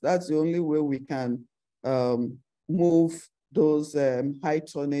ports. That's the only way we can move those high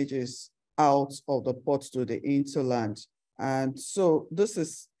tonnages out of the ports to the hinterland. And so this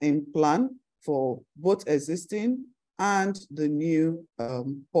is in plan for both existing and the new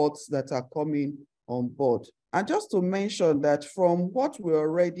ports that are coming on board. And just to mention that from what we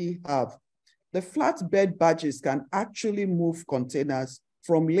already have, the flatbed barges can actually move containers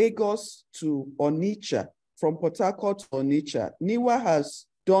from Lagos to Onitsha, from Port Harcourt to Onitsha. NIWA has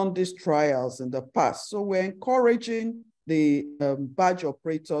done these trials in the past. So we're encouraging the barge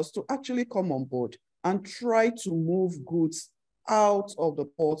operators to actually come on board and try to move goods out of the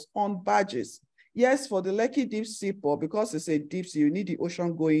ports on barges. Yes, for the Lekki Deep Sea Port, because it's a deep sea, you need the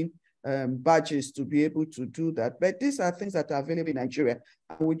ocean-going barges to be able to do that. But these are things that are available in Nigeria.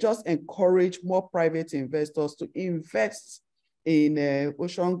 And we just encourage more private investors to invest in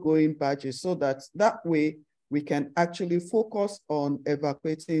ocean-going barges, so that way we can actually focus on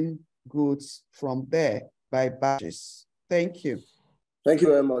evacuating goods from there by barges. Thank you. Thank you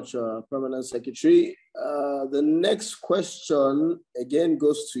very much, Permanent Secretary. The next question again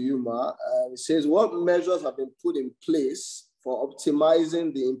goes to you, Ma. It says, what measures have been put in place for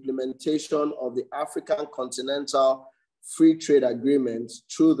optimizing the implementation of the African Continental Free Trade Agreement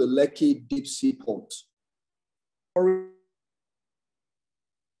through the Lekki Deep Sea Port?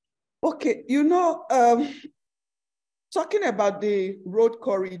 Okay, you know, talking about the road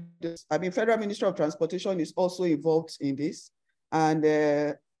corridors, I mean, Federal Ministry of Transportation is also involved in this. And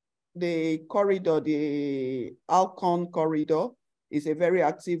the corridor, the Alcon corridor, is a very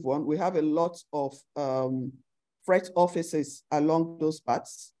active one. We have a lot of freight offices along those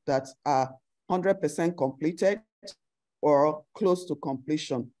paths that are 100% completed or close to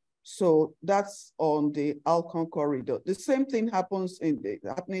completion. So that's on the Alcon corridor. The same thing happens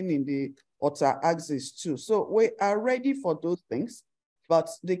happening in the Ota axis too. So we are ready for those things, but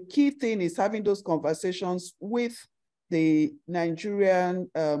the key thing is having those conversations with the Nigerian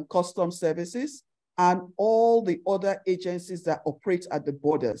Customs Services and all the other agencies that operate at the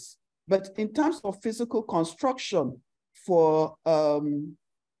borders. But in terms of physical construction for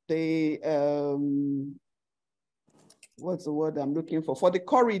what's the word I'm looking for? For the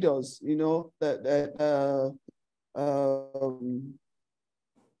corridors, you know,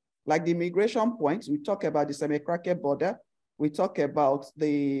 like the immigration points, we talk about the Semekrake border, we talk about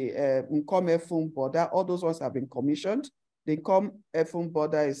the Nkom-Efum border, all those ones have been commissioned. The Nkom-Efum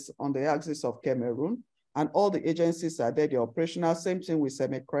border is on the axis of Cameroon, and all the agencies are there, they're operational, same thing with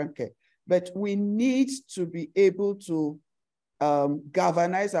Semekrake. But we need to be able to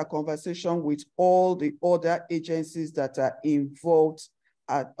galvanize our conversation with all the other agencies that are involved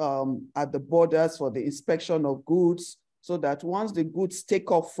at the borders for the inspection of goods, so that once the goods take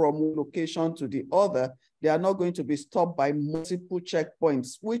off from one location to the other, they are not going to be stopped by multiple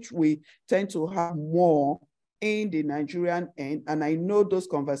checkpoints, which we tend to have more in the Nigerian end. And I know those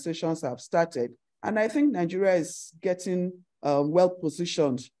conversations have started. And I think Nigeria is getting well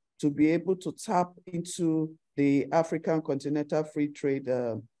positioned to be able to tap into the African Continental Free Trade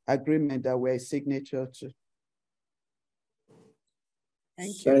Agreement that we're a signature to.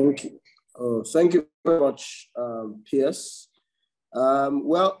 Thank you. Thank you. Thank you very much, PS.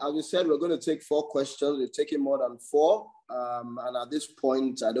 Well, as we said, we're going to take 4 questions. We've taken more than 4. And at this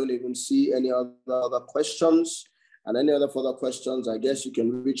point, I don't even see any other questions. And any other further questions, I guess you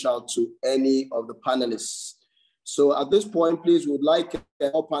can reach out to any of the panelists. So at this point, please, we would like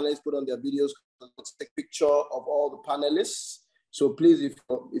all panelists put on their videos. Let's take a picture of all the panelists. So please,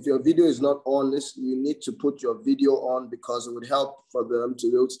 if your video is not on, you need to put your video on because it would help for them to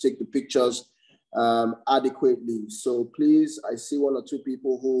be able to take the pictures adequately. So please, I see 1 or 2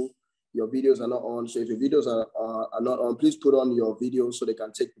 people who your videos are not on. So if your videos are not on, please put on your video so they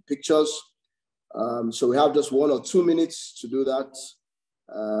can take the pictures. So we have just 1 or 2 minutes to do that.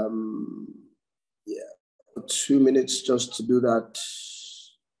 2 minutes just to do that.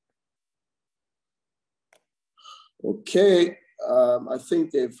 Okay, I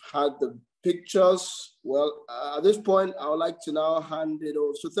think they've had the pictures. Well, at this point, I would like to now hand it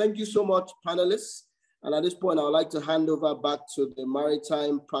over. So thank you so much, panelists. And at this point, I would like to hand over back to the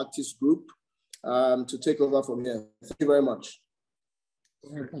Maritime Practice Group to take over from here. Thank you very much.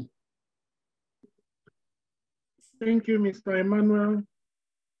 Thank you, Mr. Emmanuel,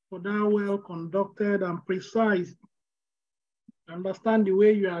 for that well-conducted and precise. I understand the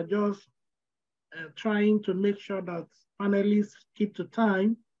way you are just trying to make sure that panelists keep to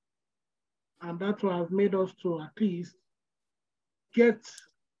time, and that has made us to at least get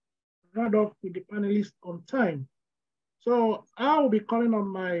right up with the panelists on time. So I will be calling on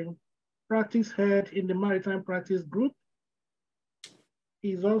my practice head in the Maritime Practice Group.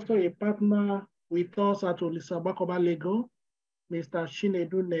 He's also a partner with us at Olisabakoba Lego, Mr.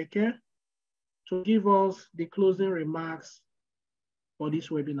 Chinedu Neke, to give us the closing remarks for this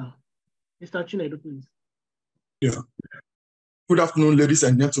webinar. Mr. Chinedu, please. Yeah. Good afternoon, ladies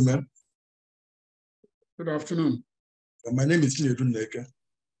and gentlemen. Good afternoon. My name is Chinedu Neke,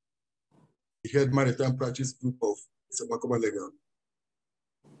 the head Maritime Practice Group of Olisabakoba Lego.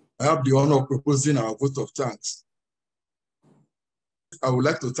 I have the honor of proposing our vote of thanks. I would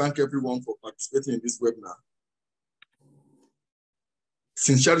like to thank everyone for participating in this webinar.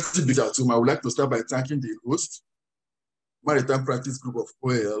 Since Charity beat at home, I would like to start by thanking the host, Maritime Practice Group of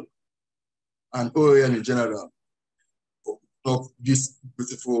OAL, and OAL in general for this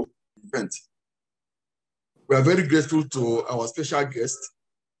beautiful event. We are very grateful to our special guest,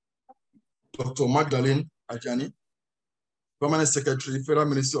 Dr. Magdalene Ajani, Permanent Secretary, Federal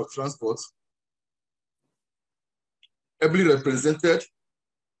Ministry of Transport, ably represented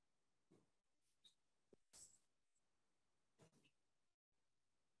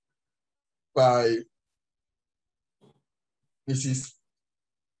by Mrs.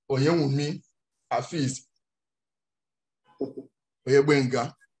 Oyewumi Hafiz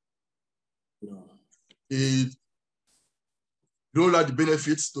Oyegbenga. He rolled out the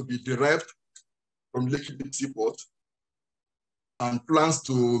benefits to be derived from Lekki Deep Sea Port and plans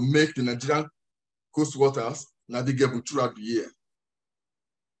to make the Nigerian coast waters navigable throughout the year.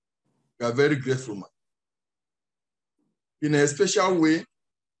 We are very grateful, man. In a special way,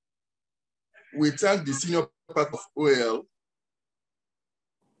 we thank the senior part of OAL,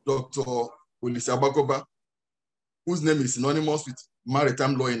 Dr. Olisabakoba, whose name is synonymous with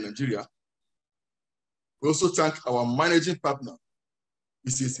maritime law in Nigeria. We also thank our managing partner,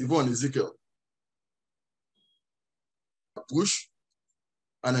 Mrs. Yvonne Ezekiel. A push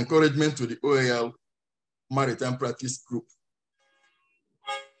and encouragement to the OAL Maritime Practice Group.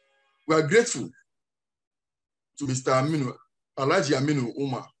 We are grateful to Mr. Alhaji Aminu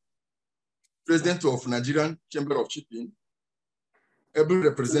Umar, President of Nigerian Chamber of Shipping, ably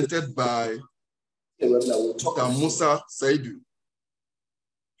represented by Dr. Musa Saidu,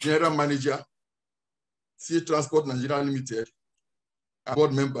 General Manager, Sea Transport Nigeria Limited, and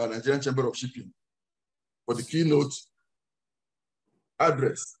board member, Nigerian Chamber of Shipping, for the keynote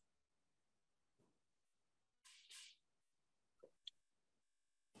address.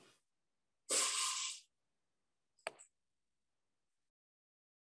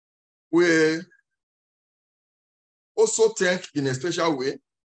 We also thank in a special way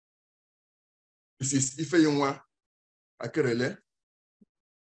Mrs. Ifeyinwa Akerele,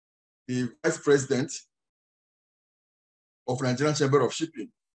 the Vice President of Nigerian Chamber of Shipping,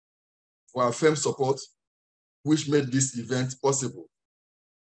 for our firm support, which made this event possible.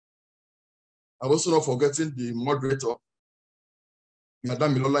 I'm also not forgetting the moderator,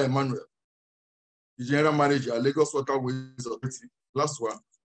 Madam Milola Emmanuel, the General Manager, Lagos Waterways Authority, last one,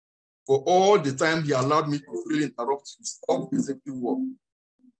 for all the time he allowed me to really interrupt his executive work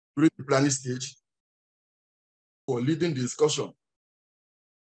during the planning stage, for leading the discussion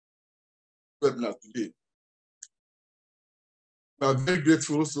webinar today. We are very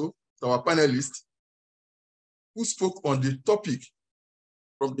grateful also to our panelists who spoke on the topic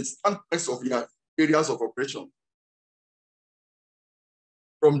from the standpoints of their areas of operation.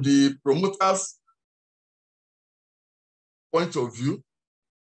 From the promoters' point of view,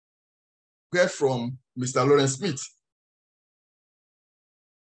 we heard from Mr. Lawrence Smith.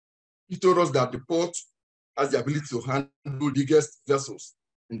 He told us that the port has the ability to handle the biggest vessels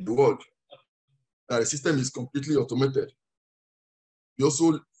in the world, that the system is completely automated. He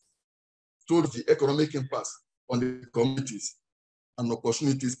also told the economic impact on the communities and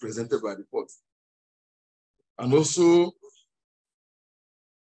opportunities presented by the port. And also,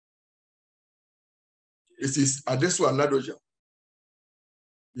 it is Adesu Aladoja,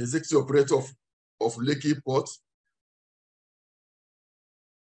 the executive operator of Lekki Port.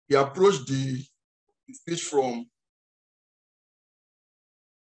 He approached the speech from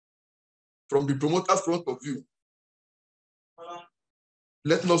the promoter's point of view,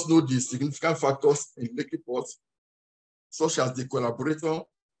 letting us know the significant factors in Lekki Port, such as the collaboration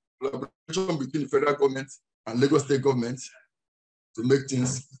between the federal government and Lagos state government to make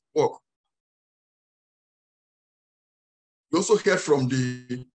things work. We also heard from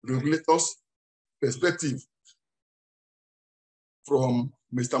the regulator's perspective from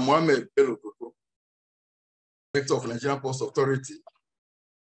Mr. Mohammed Elokoko, Director of Nigerian Ports Authority,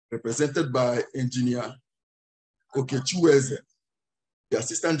 represented by Engineer Okechueze, the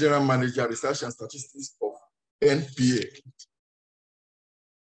Assistant General Manager, Research and Statistics of NPA.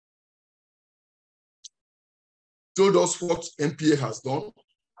 Told us what NPA has done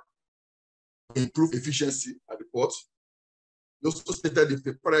to improve efficiency at the port. He also stated the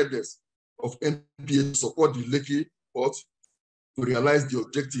preparedness of NPA to support the Lekki port to realize the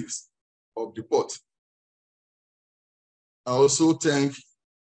objectives of the port. I also thank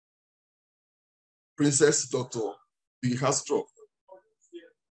Princess Dr. B. Hastrop,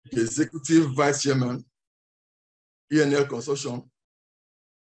 the Executive Vice Chairman, ENL Consortium,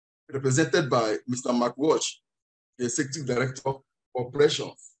 represented by Mr. Mark Watch, the Executive Director of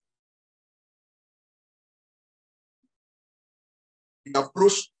Operations. He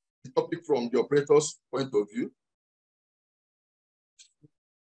approached the topic from the operator's point of view.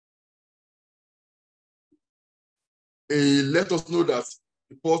 He let us know that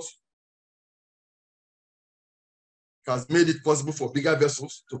the port has made it possible for bigger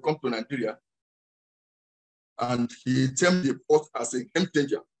vessels to come to Nigeria. And he termed the port as a game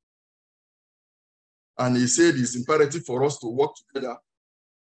changer. And he said it's imperative for us to work together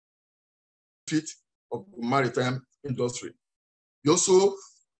fit of the maritime industry. He also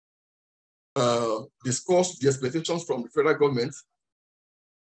discussed the expectations from the federal government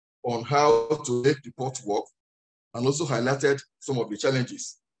on how to make the port work, and also highlighted some of the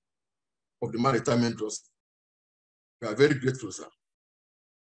challenges of the maritime industry. We are very grateful, sir.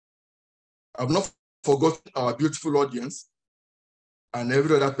 I've not forgotten our beautiful audience and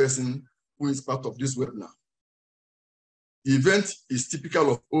every other person who is part of this webinar. The event is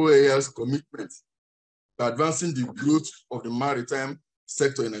typical of OAL's commitment to advancing the growth of the maritime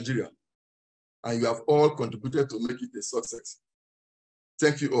sector in Nigeria, and you have all contributed to make it a success.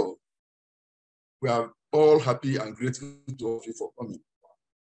 Thank you all. We are all happy and grateful to all of you for coming.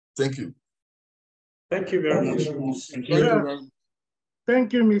 Thank you. Thank you very much. Thank you.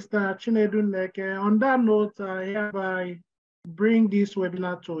 Thank you, Mr. Chinedu Neke. On that note, I hereby bring this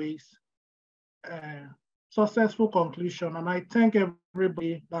webinar to its successful conclusion, and I thank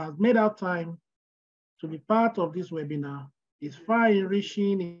everybody that has made out time to be part of this webinar. It's far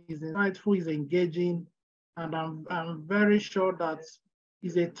enriching, it's insightful, it's engaging, and I'm very sure that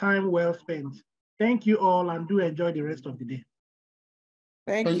it's a time well spent. Thank you all, and do enjoy the rest of the day.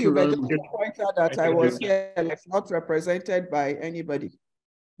 Thank you. But just to point out that I was here not represented by anybody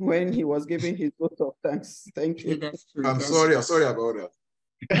when he was giving his vote of thanks. Thank you. I'm sorry about that. Sorry about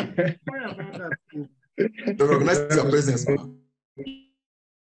that. Recognize your presence, man.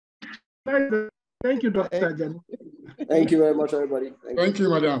 Thank you, Dr. Jan. Thank you very much, everybody. Thank you,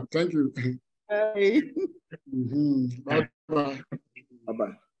 madam. Thank you. Bye. Bye-bye.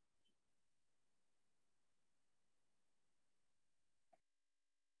 Bye-bye.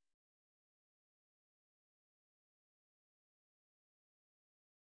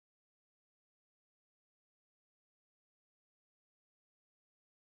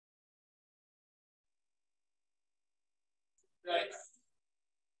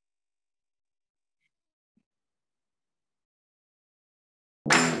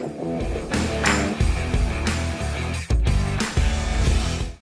 Right.